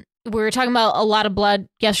we were talking about a lot of blood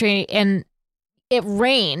yesterday, and it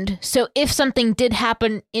rained. So if something did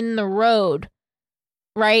happen in the road,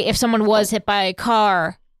 right? If someone was hit by a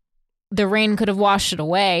car, the rain could have washed it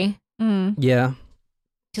away. Yeah,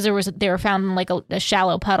 because they were found in like a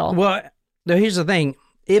shallow puddle. Well, now here's the thing: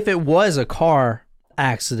 if it was a car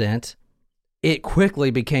accident, it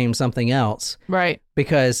quickly became something else, right?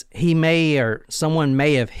 Because someone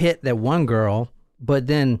may have hit that one girl, but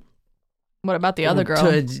then what about the other girl?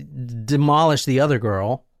 To demolish the other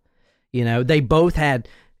girl, they both had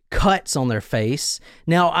cuts on their face.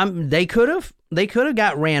 Now, they could have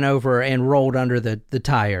got ran over and rolled under the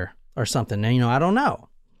tire or something. I don't know.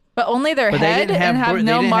 But only their head and have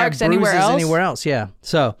no marks anywhere else. Yeah.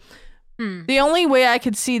 So the only way I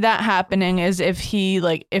could see that happening is if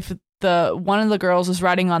one of the girls was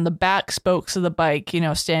riding on the back spokes of the bike,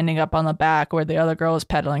 standing up on the back where the other girl is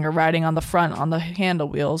pedaling, or riding on the front on the handle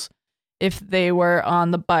wheels. If they were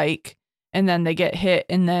on the bike and then they get hit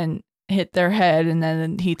and then hit their head and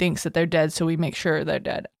then he thinks that they're dead, so we make sure they're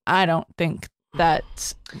dead. I don't think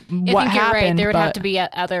that's what happened. You're right. There would have to be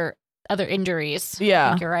other injuries. Yeah. I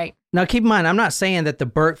think you're right. Now, keep in mind, I'm not saying that the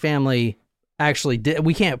Burke family actually did.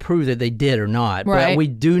 We can't prove that they did or not, right.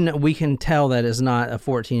 But we can tell that it's not a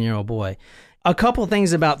 14-year-old boy. A couple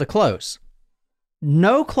things about the clothes.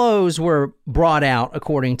 No clothes were brought out,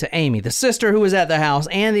 according to Amy, the sister who was at the house,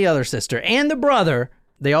 and the other sister, and the brother.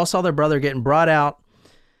 They all saw their brother getting brought out,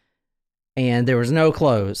 and there was no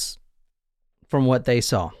clothes from what they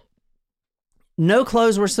saw. No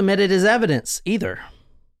clothes were submitted as evidence either.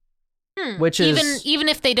 Which is even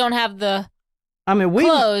if they don't have the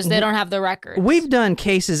clothes, they don't have the records. We've done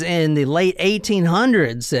cases in the late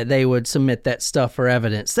 1800s that they would submit that stuff for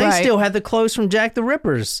evidence. They still had the clothes from Jack the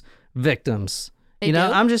Ripper's victims. They do?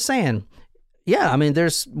 I'm just saying. Yeah,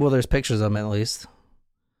 there's pictures of them at least.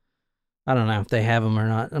 I don't know if they have them or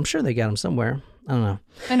not. I'm sure they got them somewhere. I don't know.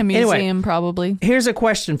 In a museum, probably. Here's a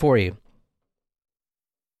question for you.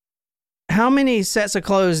 How many sets of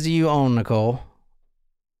clothes do you own, Nicole?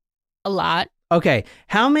 A lot. Okay,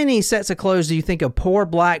 how many sets of clothes do you think a poor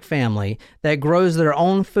black family that grows their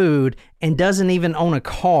own food and doesn't even own a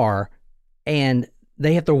car, and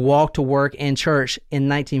they have to walk to work and church in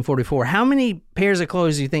 1944? How many pairs of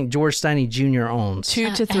clothes do you think George Steiny Jr. owns?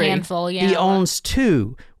 2 to 3. A handful, yeah. He owns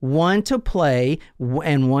 2, one to play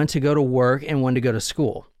and one to go to work and one to go to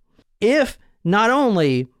school. If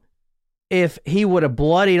he would have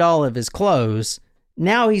bloodied all of his clothes,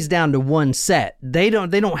 now he's down to 1 set. They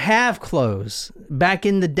don't have clothes. Back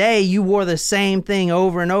in the day, you wore the same thing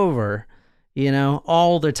over and over,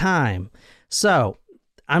 all the time. So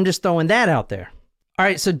I'm just throwing that out there. All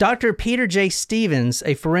right, so Dr. Peter J. Stevens,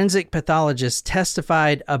 a forensic pathologist,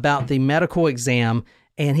 testified about the medical exam,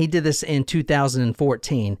 and he did this in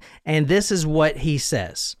 2014. And this is what he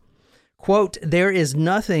says. Quote, "There is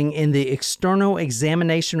nothing in the external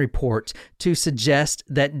examination report to suggest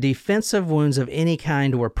that defensive wounds of any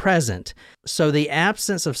kind were present. So the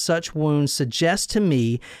absence of such wounds suggests to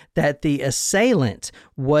me that the assailant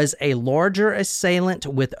was a larger assailant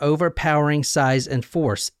with overpowering size and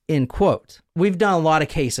force," end quote. We've done a lot of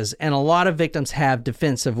cases, and a lot of victims have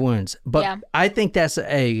defensive wounds, but yeah. I don't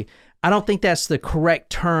think that's the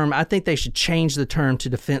correct term. I think they should change the term to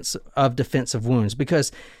defensive wounds,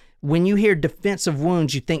 because when you hear defensive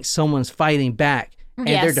wounds, you think someone's fighting back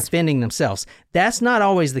and they're defending themselves. That's not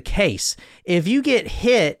always the case. If you get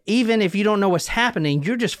hit, even if you don't know what's happening,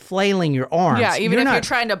 you're just flailing your arms. Yeah, even if you're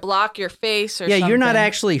trying to block your face or something. Yeah, you're not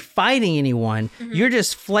actually fighting anyone. You're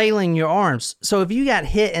just flailing your arms. So if you got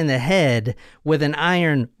hit in the head with an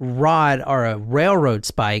iron rod or a railroad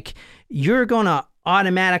spike, you're going to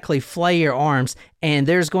automatically flay your arms, and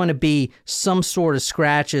there's going to be some sort of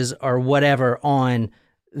scratches or whatever on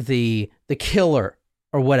the killer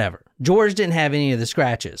or whatever. George didn't have any of the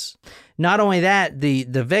scratches. Not only that, the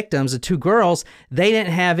victims, the two girls, they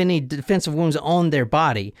didn't have any defensive wounds on their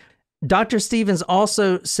body. Dr. Stevens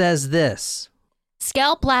also says this.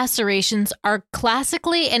 Scalp lacerations are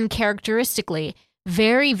classically and characteristically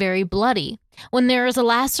very, very bloody. When there is a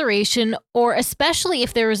laceration, or especially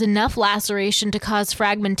if there is enough laceration to cause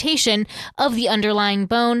fragmentation of the underlying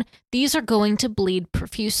bone, these are going to bleed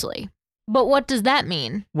profusely. But what does that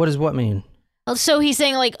mean? What does what mean? So he's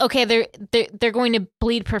saying, like, okay, they're going to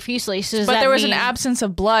bleed profusely. So but there was an absence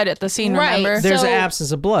of blood at the scene, remember? There's an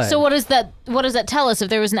absence of blood. So what does that tell us if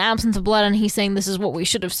there was an absence of blood and he's saying this is what we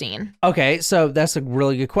should have seen? Okay, so that's a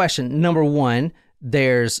really good question. Number one,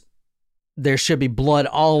 there should be blood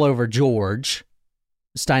all over George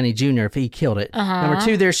Steiny Jr. if he killed it. Number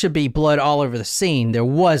two, there should be blood all over the scene. There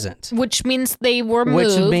wasn't. Which means they were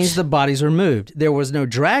moved. Which means the bodies were moved. There was no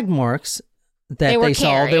drag marks that they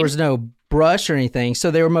saw. There was no brush or anything, so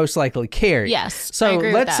they were most likely carried. Yes. So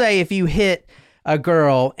let's say if you hit a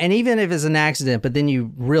girl, and even if it's an accident, but then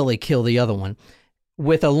you really kill the other one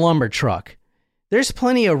with a lumber truck, there's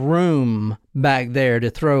plenty of room back there to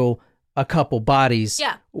throw a couple bodies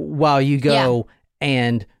while you go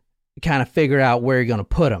and kind of figure out where you're going to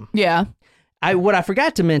put them. Yeah. What I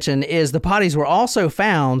forgot to mention is the bodies were also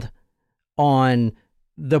found on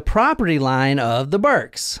the property line of the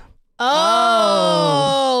Burks.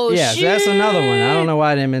 Oh, yeah, so that's another one. I don't know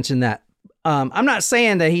why I didn't mention that. I'm not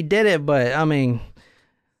saying that he did it, but I mean,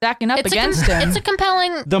 stacking up against him. It's a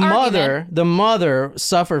compelling argument. The mother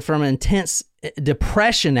suffered from intense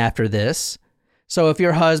depression after this. So if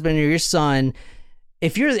your husband or your son,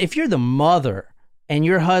 if you're the mother and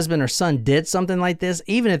your husband or son did something like this,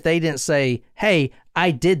 even if they didn't say, "Hey, I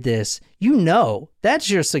did this," you know that's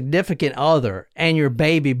your significant other and your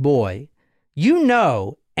baby boy. You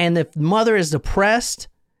know. And if mother is depressed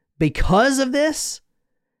because of this,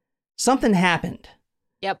 something happened.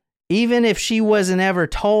 Yep. Even if she wasn't ever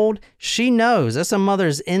told, she knows. That's a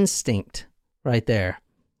mother's instinct right there.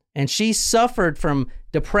 And she suffered from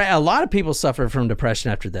depression. A lot of people suffered from depression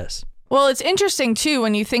after this. Well, it's interesting, too,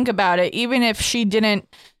 when you think about it. Even if she didn't,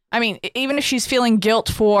 even if she's feeling guilt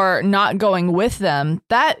for not going with them,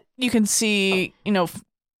 that you can see,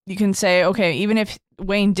 you can say, okay, even if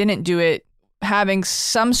Wayne didn't do it, having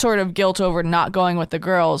some sort of guilt over not going with the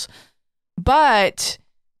girls. But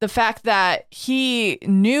the fact that he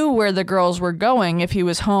knew where the girls were going, if he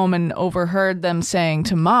was home and overheard them saying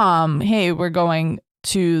to mom, "Hey, we're going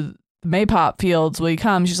to the Maypop fields, will you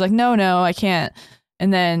come?" She's like, no, I can't.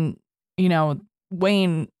 And then,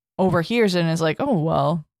 Wayne overhears it and is like, oh,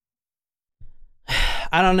 well.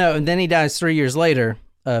 I don't know. And then he dies 3 years later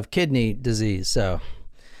of kidney disease. So,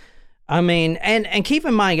 I mean, and keep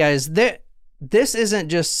in mind, guys, this isn't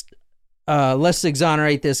just let's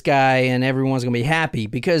exonerate this guy and everyone's going to be happy,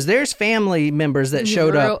 because there's family members that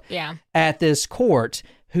showed up at this court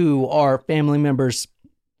who are family members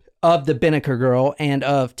of the Binnicker girl and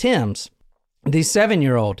of Tim's, the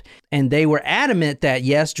 7-year-old. And they were adamant that,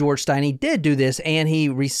 yes, George Steiny did do this and he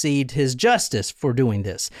received his justice for doing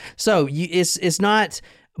this. So it's not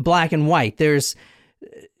black and white.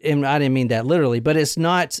 And I didn't mean that literally, but it's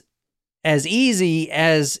not as easy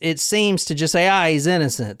as it seems to just say, he's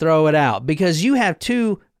innocent, throw it out. Because you have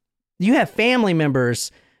family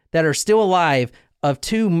members that are still alive of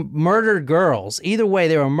two murdered girls. Either way,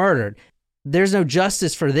 they were murdered. There's no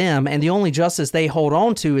justice for them, and the only justice they hold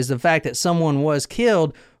on to is the fact that someone was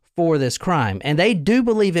killed for this crime. And they do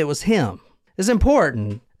believe it was him. It's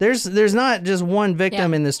important. There's not just one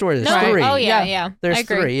victim in the story. There's three. Oh, yeah. There's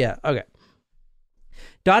three, yeah. Okay.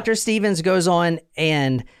 Dr. Stevens goes on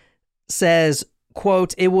and says,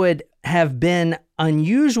 quote, "It would have been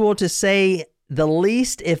unusual to say the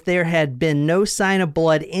least if there had been no sign of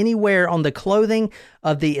blood anywhere on the clothing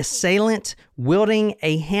of the assailant wielding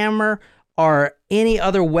a hammer or any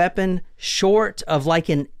other weapon short of like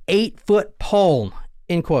an 8-foot pole,"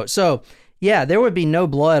 end quote. So, yeah, there would be no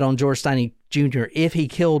blood on George Steiny Jr. if he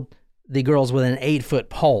killed the girls with an 8-foot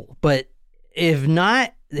pole. But if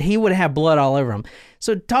not, he would have blood all over him.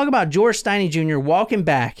 So talk about George Steiny Jr. walking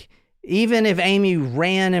back. Even if Amy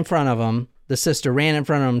ran in front of him, the sister ran in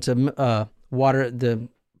front of him to water the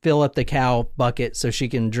fill up the cow bucket so she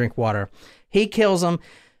can drink water. He kills him,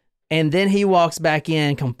 and then he walks back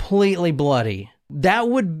in completely bloody. That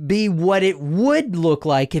would be what it would look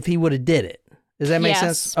like if he would have did it. Does that make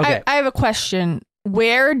sense? Okay. I have a question.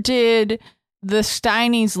 Where did the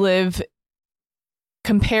Steinies live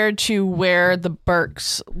compared to where the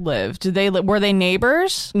Burkes lived? Were they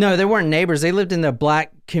neighbors? No, they weren't neighbors. They lived in the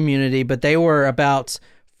black community, but they were about,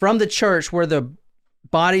 from the church where the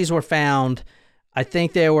bodies were found, I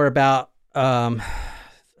think they were about, I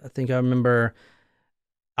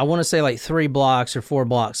want to say like 3 blocks or 4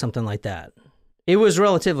 blocks, something like that. It was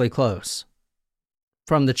relatively close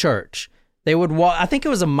from the church. They would walk, I think it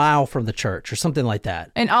was a mile from the church or something like that.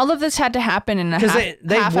 And all of this had to happen in a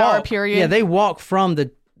half-hour period? Yeah, they walk from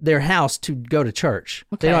their house to go to church.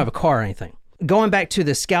 Okay. They don't have a car or anything. Going back to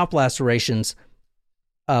the scalp lacerations,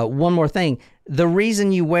 one more thing. The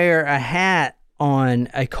reason you wear a hat on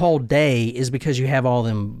a cold day is because you have all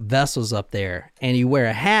them vessels up there. And you wear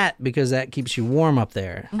a hat because that keeps you warm up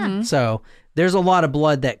there. Mm-hmm. So there's a lot of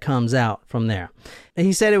blood that comes out from there. And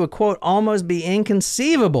he said it would, quote, almost be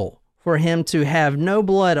inconceivable for him to have no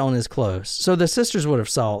blood on his clothes. So the sisters would have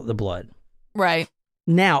saw the blood. Right.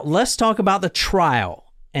 Now, let's talk about the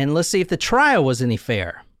trial. And let's see if the trial was any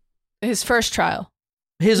fair. His first trial.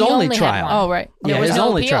 His only trial. Oh, right. Yeah, his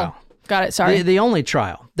only trial. Got it, sorry. The only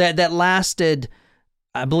trial. That lasted,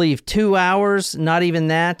 I believe, 2 hours, not even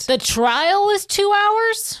that. The trial was 2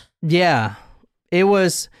 hours? Yeah. It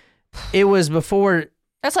was before...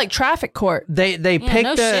 That's like traffic court. They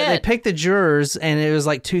picked the jurors, and it was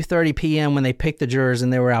like 2:30 p.m. when they picked the jurors,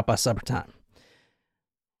 and they were out by supper time.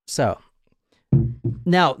 So,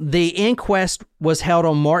 now the inquest was held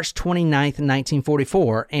on March 29th,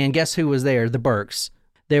 1944, and guess who was there? The Burkes.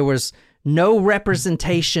 There was no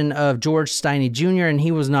representation of George Steiny Jr., and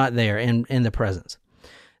he was not there in the presence.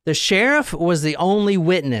 The sheriff was the only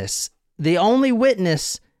witness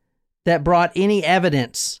that brought any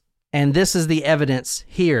evidence. And this is the evidence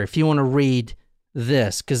here, if you want to read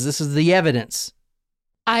this, because this is the evidence.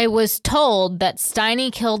 I was told that Steiny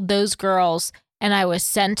killed those girls, and I was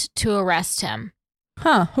sent to arrest him.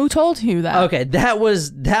 Huh? Who told you that? Okay, that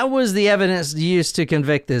was the evidence used to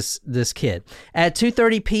convict this kid. At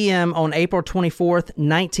 2:30 p.m. on April 24th,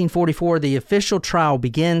 1944, the official trial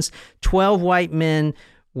begins. 12 white men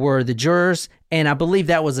were the jurors, and I believe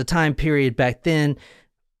that was a time period back then.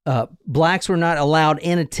 Blacks were not allowed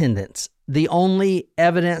in attendance. The only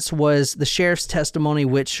evidence was the sheriff's testimony,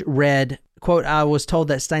 which read, quote, I was told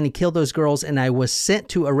that Steiny killed those girls and I was sent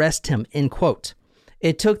to arrest him, end quote.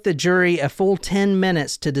 It took the jury a full 10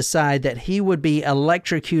 minutes to decide that he would be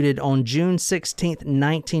electrocuted on June 16th,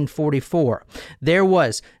 1944. There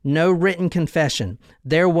was no written confession.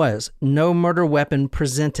 There was no murder weapon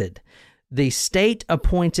presented. The state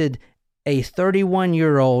appointed a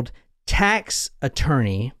 31-year-old tax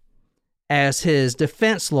attorney as his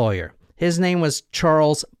defense lawyer. His name was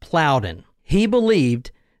Charles Plowden. He believed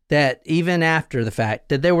that even after the fact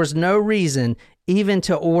that there was no reason even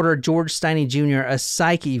to order George Steiny Jr. a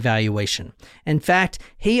psych evaluation. In fact,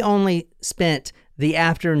 he only spent the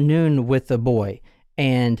afternoon with the boy.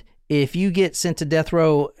 And if you get sent to death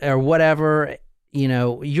row or whatever, you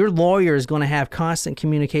know, your lawyer is going to have constant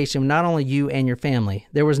communication with not only you and your family.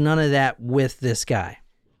 There was none of that with this guy.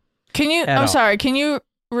 Sorry, can you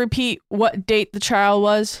repeat what date the trial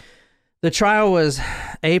was? The trial was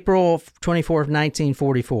April 24th,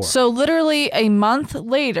 1944. So literally a month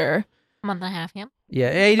later. A month and a half, yeah. Yeah,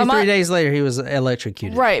 83 days later, he was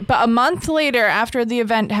electrocuted. Right, but a month later after the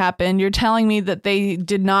event happened, you're telling me that they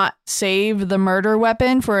did not save the murder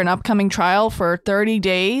weapon for an upcoming trial for 30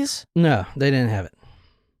 days? No, they didn't have it.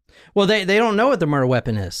 Well, they don't know what the murder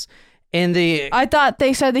weapon is. I thought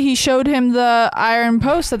they said that he showed him the iron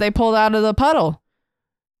post that they pulled out of the puddle.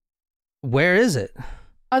 Where is it?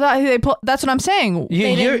 I thought that's what I'm saying.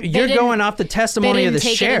 You're going off the testimony of the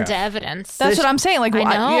sheriff. They didn't take it into evidence. That's what I'm saying. Like, I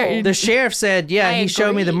know. The sheriff said, he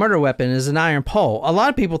showed me the murder weapon is an iron pole. A lot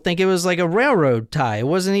of people think it was like a railroad tie. It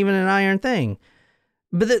wasn't even an iron thing.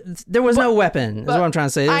 But there was no weapon, is what I'm trying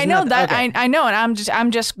to say. I know that. Okay. I know, and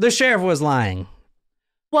I'm just. The sheriff was lying.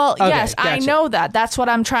 Well, okay, yes, gotcha. I know that. That's what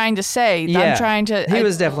I'm trying to say. Yeah, he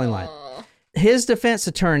was definitely lying. His defense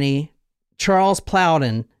attorney, Charles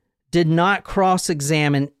Plowden, did not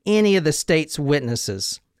cross-examine any of the state's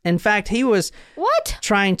witnesses. In fact, he was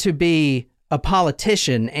trying to be a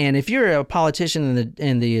politician, and if you're a politician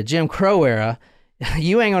in the Jim Crow era,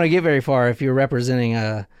 you ain't going to get very far if you're representing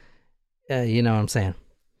you know what I'm saying.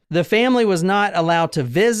 The family was not allowed to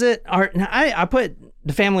visit,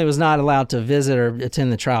 the family was not allowed to visit or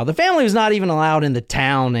attend the trial. The family was not even allowed in the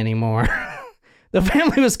town anymore. The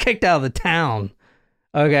family was kicked out of the town.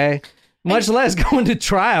 Okay. Much less going to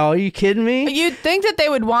trial. Are you kidding me? You'd think that they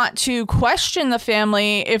would want to question the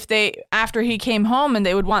family after he came home, and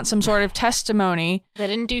they would want some sort of testimony. They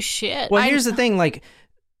didn't do shit. Well, here's the thing, like,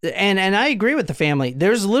 and I agree with the family.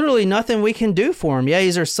 There's literally nothing we can do for him. Yeah,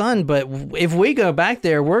 he's our son, but if we go back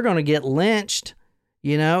there, we're going to get lynched.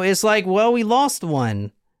 You know, it's like, well, we lost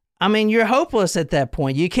one. I mean, you're hopeless at that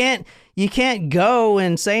point. You can't go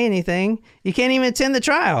and say anything. You can't even attend the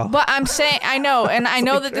trial. But I'm saying, I know, and I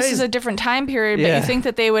know that this is a different time period, but you think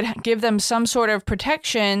that they would give them some sort of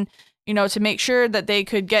protection, you know, to make sure that they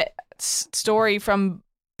could get story from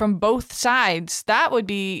both sides. That would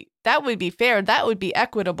be fair. That would be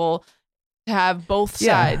equitable to have both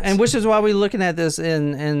sides. And which is why we're looking at this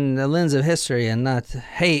in the lens of history and not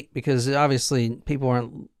hate, because obviously people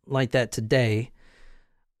aren't like that today.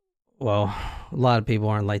 Well, a lot of people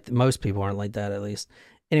aren't like, most people aren't like that, at least.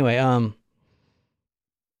 Anyway,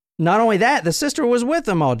 not only that, the sister was with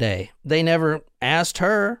them all day. They never asked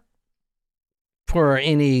her for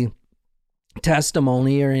any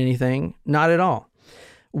testimony or anything. Not at all.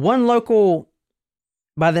 One local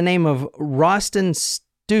by the name of Roston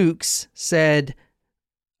Stukes said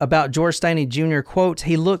about George Steiny Jr., quote,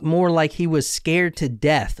 "He looked more like he was scared to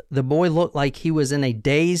death. The boy looked like he was in a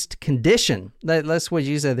dazed condition." That's what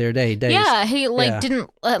you said the other day, dazed. Yeah, he didn't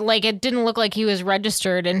it didn't look like he was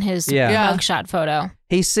registered in his mugshot photo.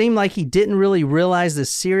 He seemed like he didn't really realize the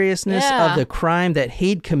seriousness of the crime that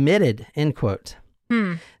he'd committed, end quote.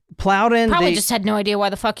 Plowden probably just had no idea why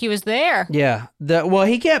the fuck he was there. Yeah. Well,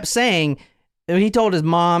 he kept saying, he told his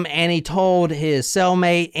mom and he told his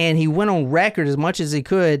cellmate, and he went on record as much as he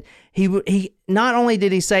could. He not only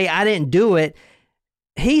did he say, "I didn't do it,"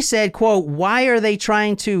 he said, quote, "Why are they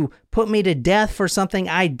trying to put me to death for something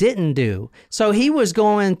I didn't do?" So he was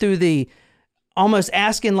going through the almost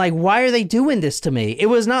asking, like, why are they doing this to me? It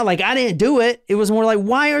was not like, I didn't do it. It was more like,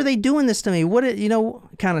 why are they doing this to me?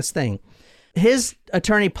 Kind of thing. His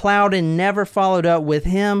attorney Plowden never followed up with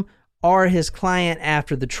him or his client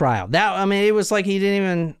after the trial. It was like he didn't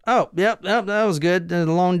even, that was good. A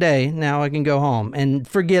long day. Now I can go home and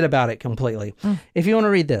forget about it completely. If you want to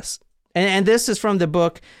read this. And this is from the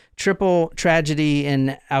book Triple Tragedy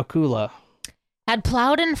in Alcula. Had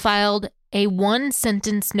Plowden filed a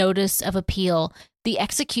one-sentence notice of appeal, the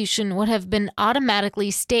execution would have been automatically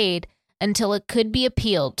stayed until it could be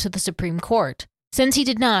appealed to the Supreme Court. Since he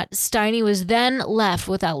did not, Steiny was then left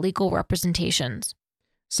without legal representations.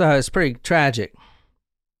 So it's pretty tragic.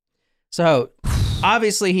 So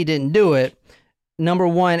obviously he didn't do it, number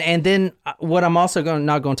one. And then what I'm also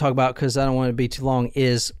not going to talk about, because I don't want it to be too long,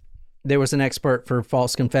 is there was an expert for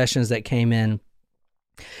false confessions that came in.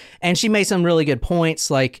 And she made some really good points,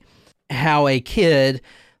 like how a kid,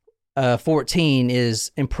 14,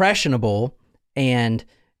 is impressionable. And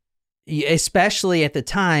especially at the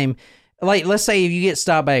time, like, let's say if you get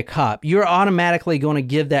stopped by a cop, you're automatically going to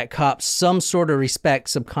give that cop some sort of respect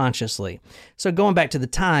subconsciously. So going back to the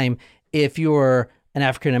time, if you're an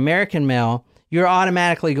African-American male, you're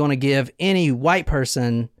automatically going to give any white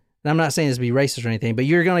person, and I'm not saying this to be racist or anything, but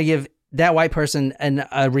you're going to give that white person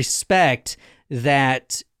a respect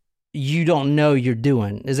that you don't know you're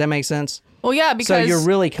doing. Does that make sense? Well, yeah, because... So you're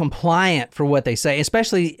really compliant for what they say,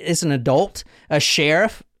 especially as an adult, a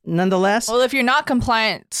sheriff, nonetheless. Well, if you're not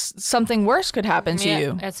compliant, something worse could happen to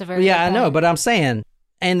you. That's a very good I point. know, but I'm saying,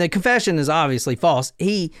 and the confession is obviously false.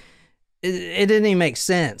 It didn't even make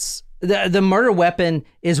sense. The murder weapon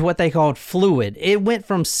is what they called fluid. It went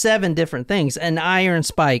from 7 different things: an iron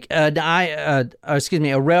spike, a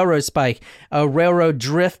railroad spike, a railroad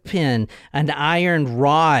drift pin, an iron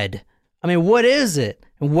rod. I mean, what is it?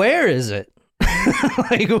 Where is it?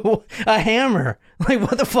 Like a hammer. Like,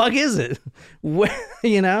 what the fuck is it?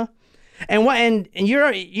 And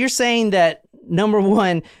you're saying that, number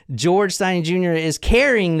one, George Steiny Jr. is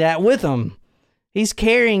carrying that with him. He's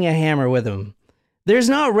carrying a hammer with him. There's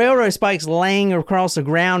not railroad spikes laying across the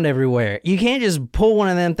ground everywhere. You can't just pull one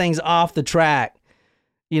of them things off the track.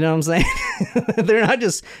 You know what I'm saying? They're not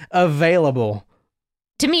just available.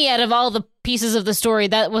 To me, out of all the pieces of the story,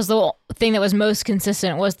 that was the thing that was most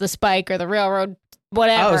consistent, was the spike or the railroad,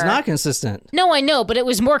 whatever. Oh, it's not consistent. No, I know, but it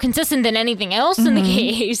was more consistent than anything else in the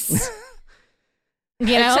case.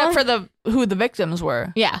 Except for who the victims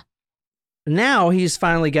were. Yeah. Now he's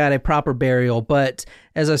finally got a proper burial, but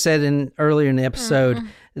as I said earlier in the episode,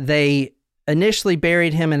 they initially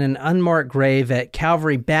buried him in an unmarked grave at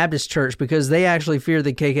Calvary Baptist Church because they actually feared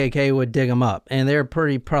the KKK would dig him up, and they're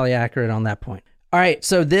probably accurate on that point. All right,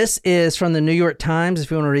 so this is from the New York Times, if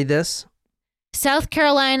you want to read this. South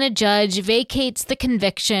Carolina judge vacates the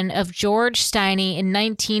conviction of George Steiny in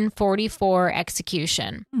 1944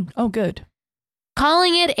 execution. Oh, good.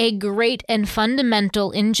 Calling it a great and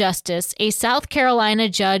fundamental injustice, a South Carolina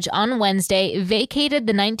judge on Wednesday vacated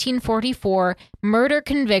the 1944 murder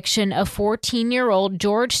conviction of 14-year-old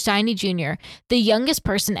George Steiny Jr., the youngest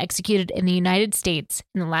person executed in the United States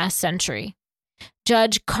in the last century.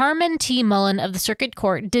 Judge Carmen T. Mullen of the Circuit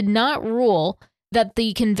Court did not rule that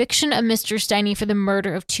the conviction of Mr. Steiny for the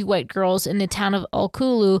murder of 2 white girls in the town of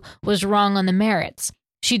Alculu was wrong on the merits.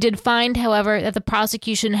 She did find, however, that the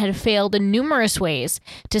prosecution had failed in numerous ways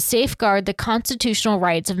to safeguard the constitutional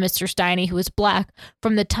rights of Mr. Steiny, who was black,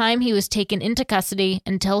 from the time he was taken into custody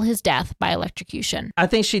until his death by electrocution. I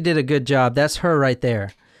think she did a good job. That's her right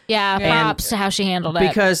there. Yeah, props to how she handled it.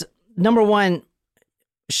 Because, number one,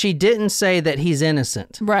 she didn't say that he's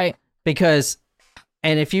innocent. Right. Because,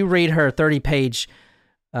 and if you read her 30-page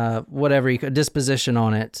disposition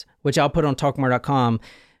on it, which I'll put on talkmore.com,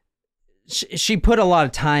 she put a lot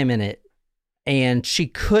of time in it, and she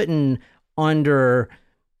couldn't, under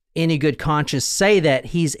any good conscience, say that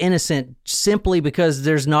he's innocent simply because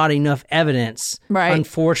there's not enough evidence, right?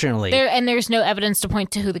 Unfortunately. There's no evidence to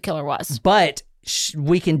point to who the killer was. But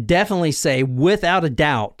we can definitely say, without a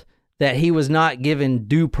doubt, that he was not given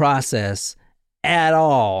due process at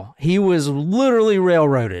all. He was literally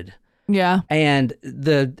railroaded. Yeah. And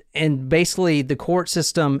basically the court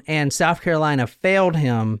system and South Carolina failed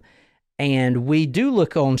him. And we do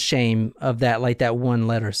look on shame of that, like that one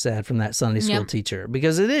letter said from that Sunday school teacher,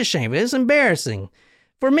 because it is shame. It's embarrassing.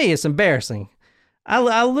 For me, it's embarrassing.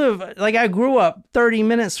 I grew up 30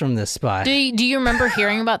 minutes from this spot. Do you remember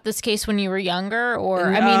hearing about this case when you were younger?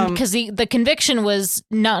 Or, I mean, because the conviction was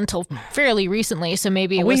not until fairly recently, so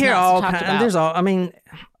maybe it was not talked about. There's all, I mean,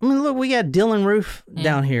 look, we got Dylan Roof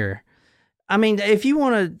down here. I mean, if you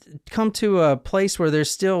want to come to a place where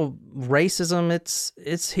there's still racism,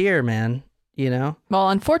 it's here, man, you know? Well,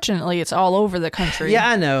 unfortunately, it's all over the country. Yeah,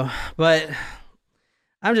 I know, but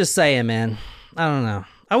I'm just saying, man, I don't know.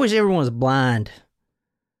 I wish everyone was blind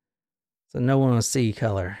so no one will see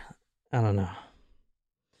color. I don't know.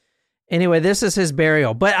 Anyway, this is his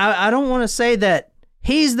burial, but I don't want to say that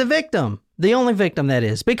he's the victim, the only victim that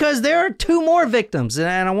is, because there are 2 more victims,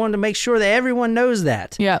 and I wanted to make sure that everyone knows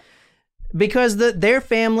that. Yeah. Because their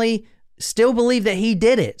family still believe that he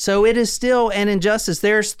did it. So it is still an injustice.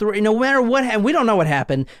 There's 3, no matter what happened, we don't know what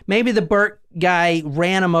happened. Maybe the Burke guy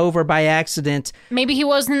ran him over by accident. Maybe he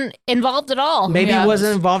wasn't involved at all. Maybe he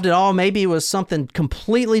wasn't involved at all. Maybe it was something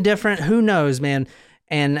completely different. Who knows, man?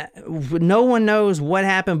 And no one knows what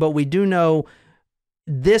happened, but we do know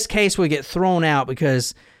this case would get thrown out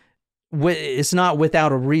because it's not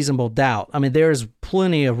without a reasonable doubt. I mean, there's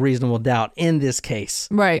plenty of reasonable doubt in this case.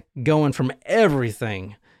 Right. Going from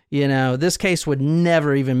everything. You know, this case would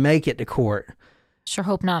never even make it to court. Sure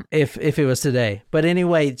hope not. If it was today. But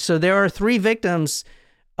anyway, so there are 3 victims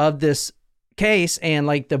of this case, and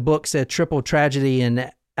like the book said, Triple Tragedy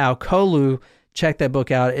in Alcolu. Check that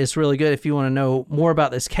book out. It's really good if you want to know more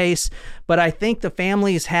about this case. But I think the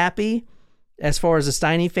family is happy as far as the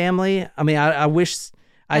Steiny family. I mean, I wish...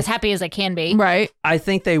 As happy as I can be. Right. I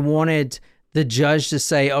think they wanted the judge to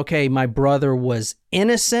say, okay, my brother was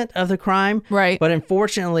innocent of the crime. Right. But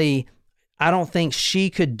unfortunately, I don't think she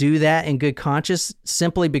could do that in good conscience,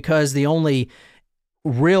 simply because the only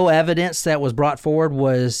real evidence that was brought forward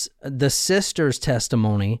was the sister's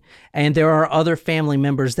testimony. And there are other family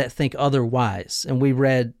members that think otherwise. And we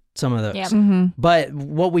read some of those. Yep. Mm-hmm. But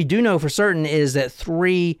what we do know for certain is that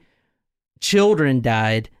 3 children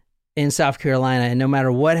died in South Carolina, and no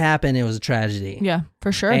matter what happened, it was a tragedy. Yeah,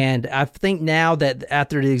 for sure. And I think now that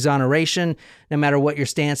after the exoneration, no matter what your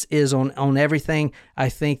stance is on everything, I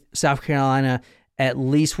think South Carolina at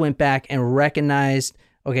least went back and recognized,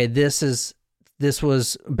 okay, this was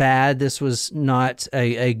bad. This was not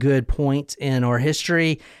a good point in our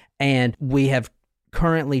history, and we have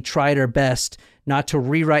currently tried our best not to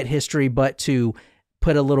rewrite history, but to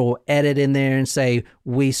put a little edit in there and say,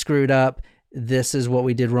 we screwed up. This is what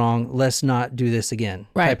we did wrong. Let's not do this again,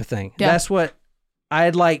 right. Type of thing. Yeah. That's what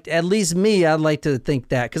I'd like, at least me, I'd like to think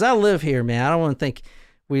that, because I live here, man. I don't want to think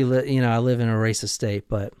I live in a racist state,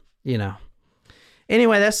 but, you know.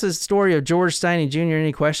 Anyway, that's the story of George Steiny Jr.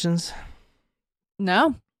 Any questions?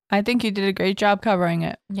 No, I think you did a great job covering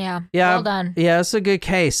it. Yeah, well done. Yeah, it's a good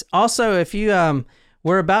case. Also, if you,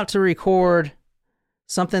 we're about to record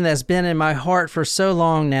something that's been in my heart for so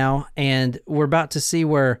long now, and we're about to see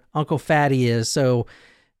where Uncle Fatty is. So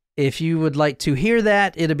if you would like to hear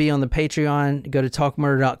that, it'll be on the Patreon. Go to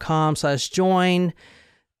talkmurder.com/join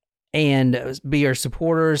and be our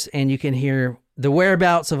supporters, and you can hear the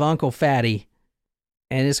whereabouts of Uncle Fatty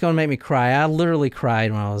and it's going to make me cry. I literally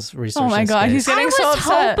cried when I was researching. Oh my God, this he's case. getting I was so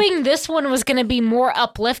upset. hoping this one was going to be more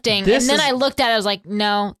uplifting. This and then is- I looked at it, I was like,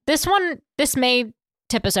 no, this may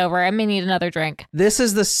tip us over. I may need another drink. This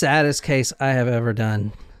is the saddest case I have ever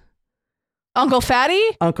done. Uncle Fatty?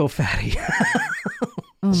 Uncle Fatty.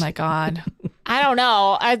 Oh my God. I don't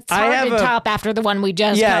know. It's I hard have to a- top after the one we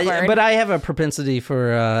just covered. but I have a propensity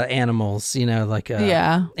for animals,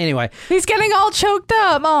 Yeah. Anyway, He's getting all choked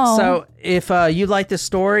up. Oh. so if you like this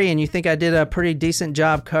story and you think I did a pretty decent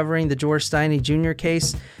job covering the George Steiny Jr.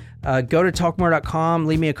 case, go to talkmore.com,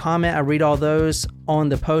 leave me a comment. I read all those on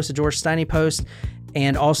the post, the George Steiny post,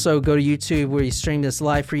 and also go to YouTube where you stream this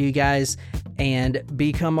live for you guys and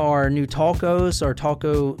become our new Talkos or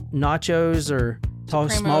Taco Nachos or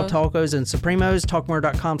Small Tacos and Supremos.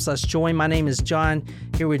 Talkmore.com/join. My name is John,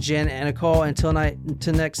 here with Jen and Nicole. Until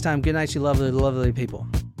next time, good night, you lovely, lovely people.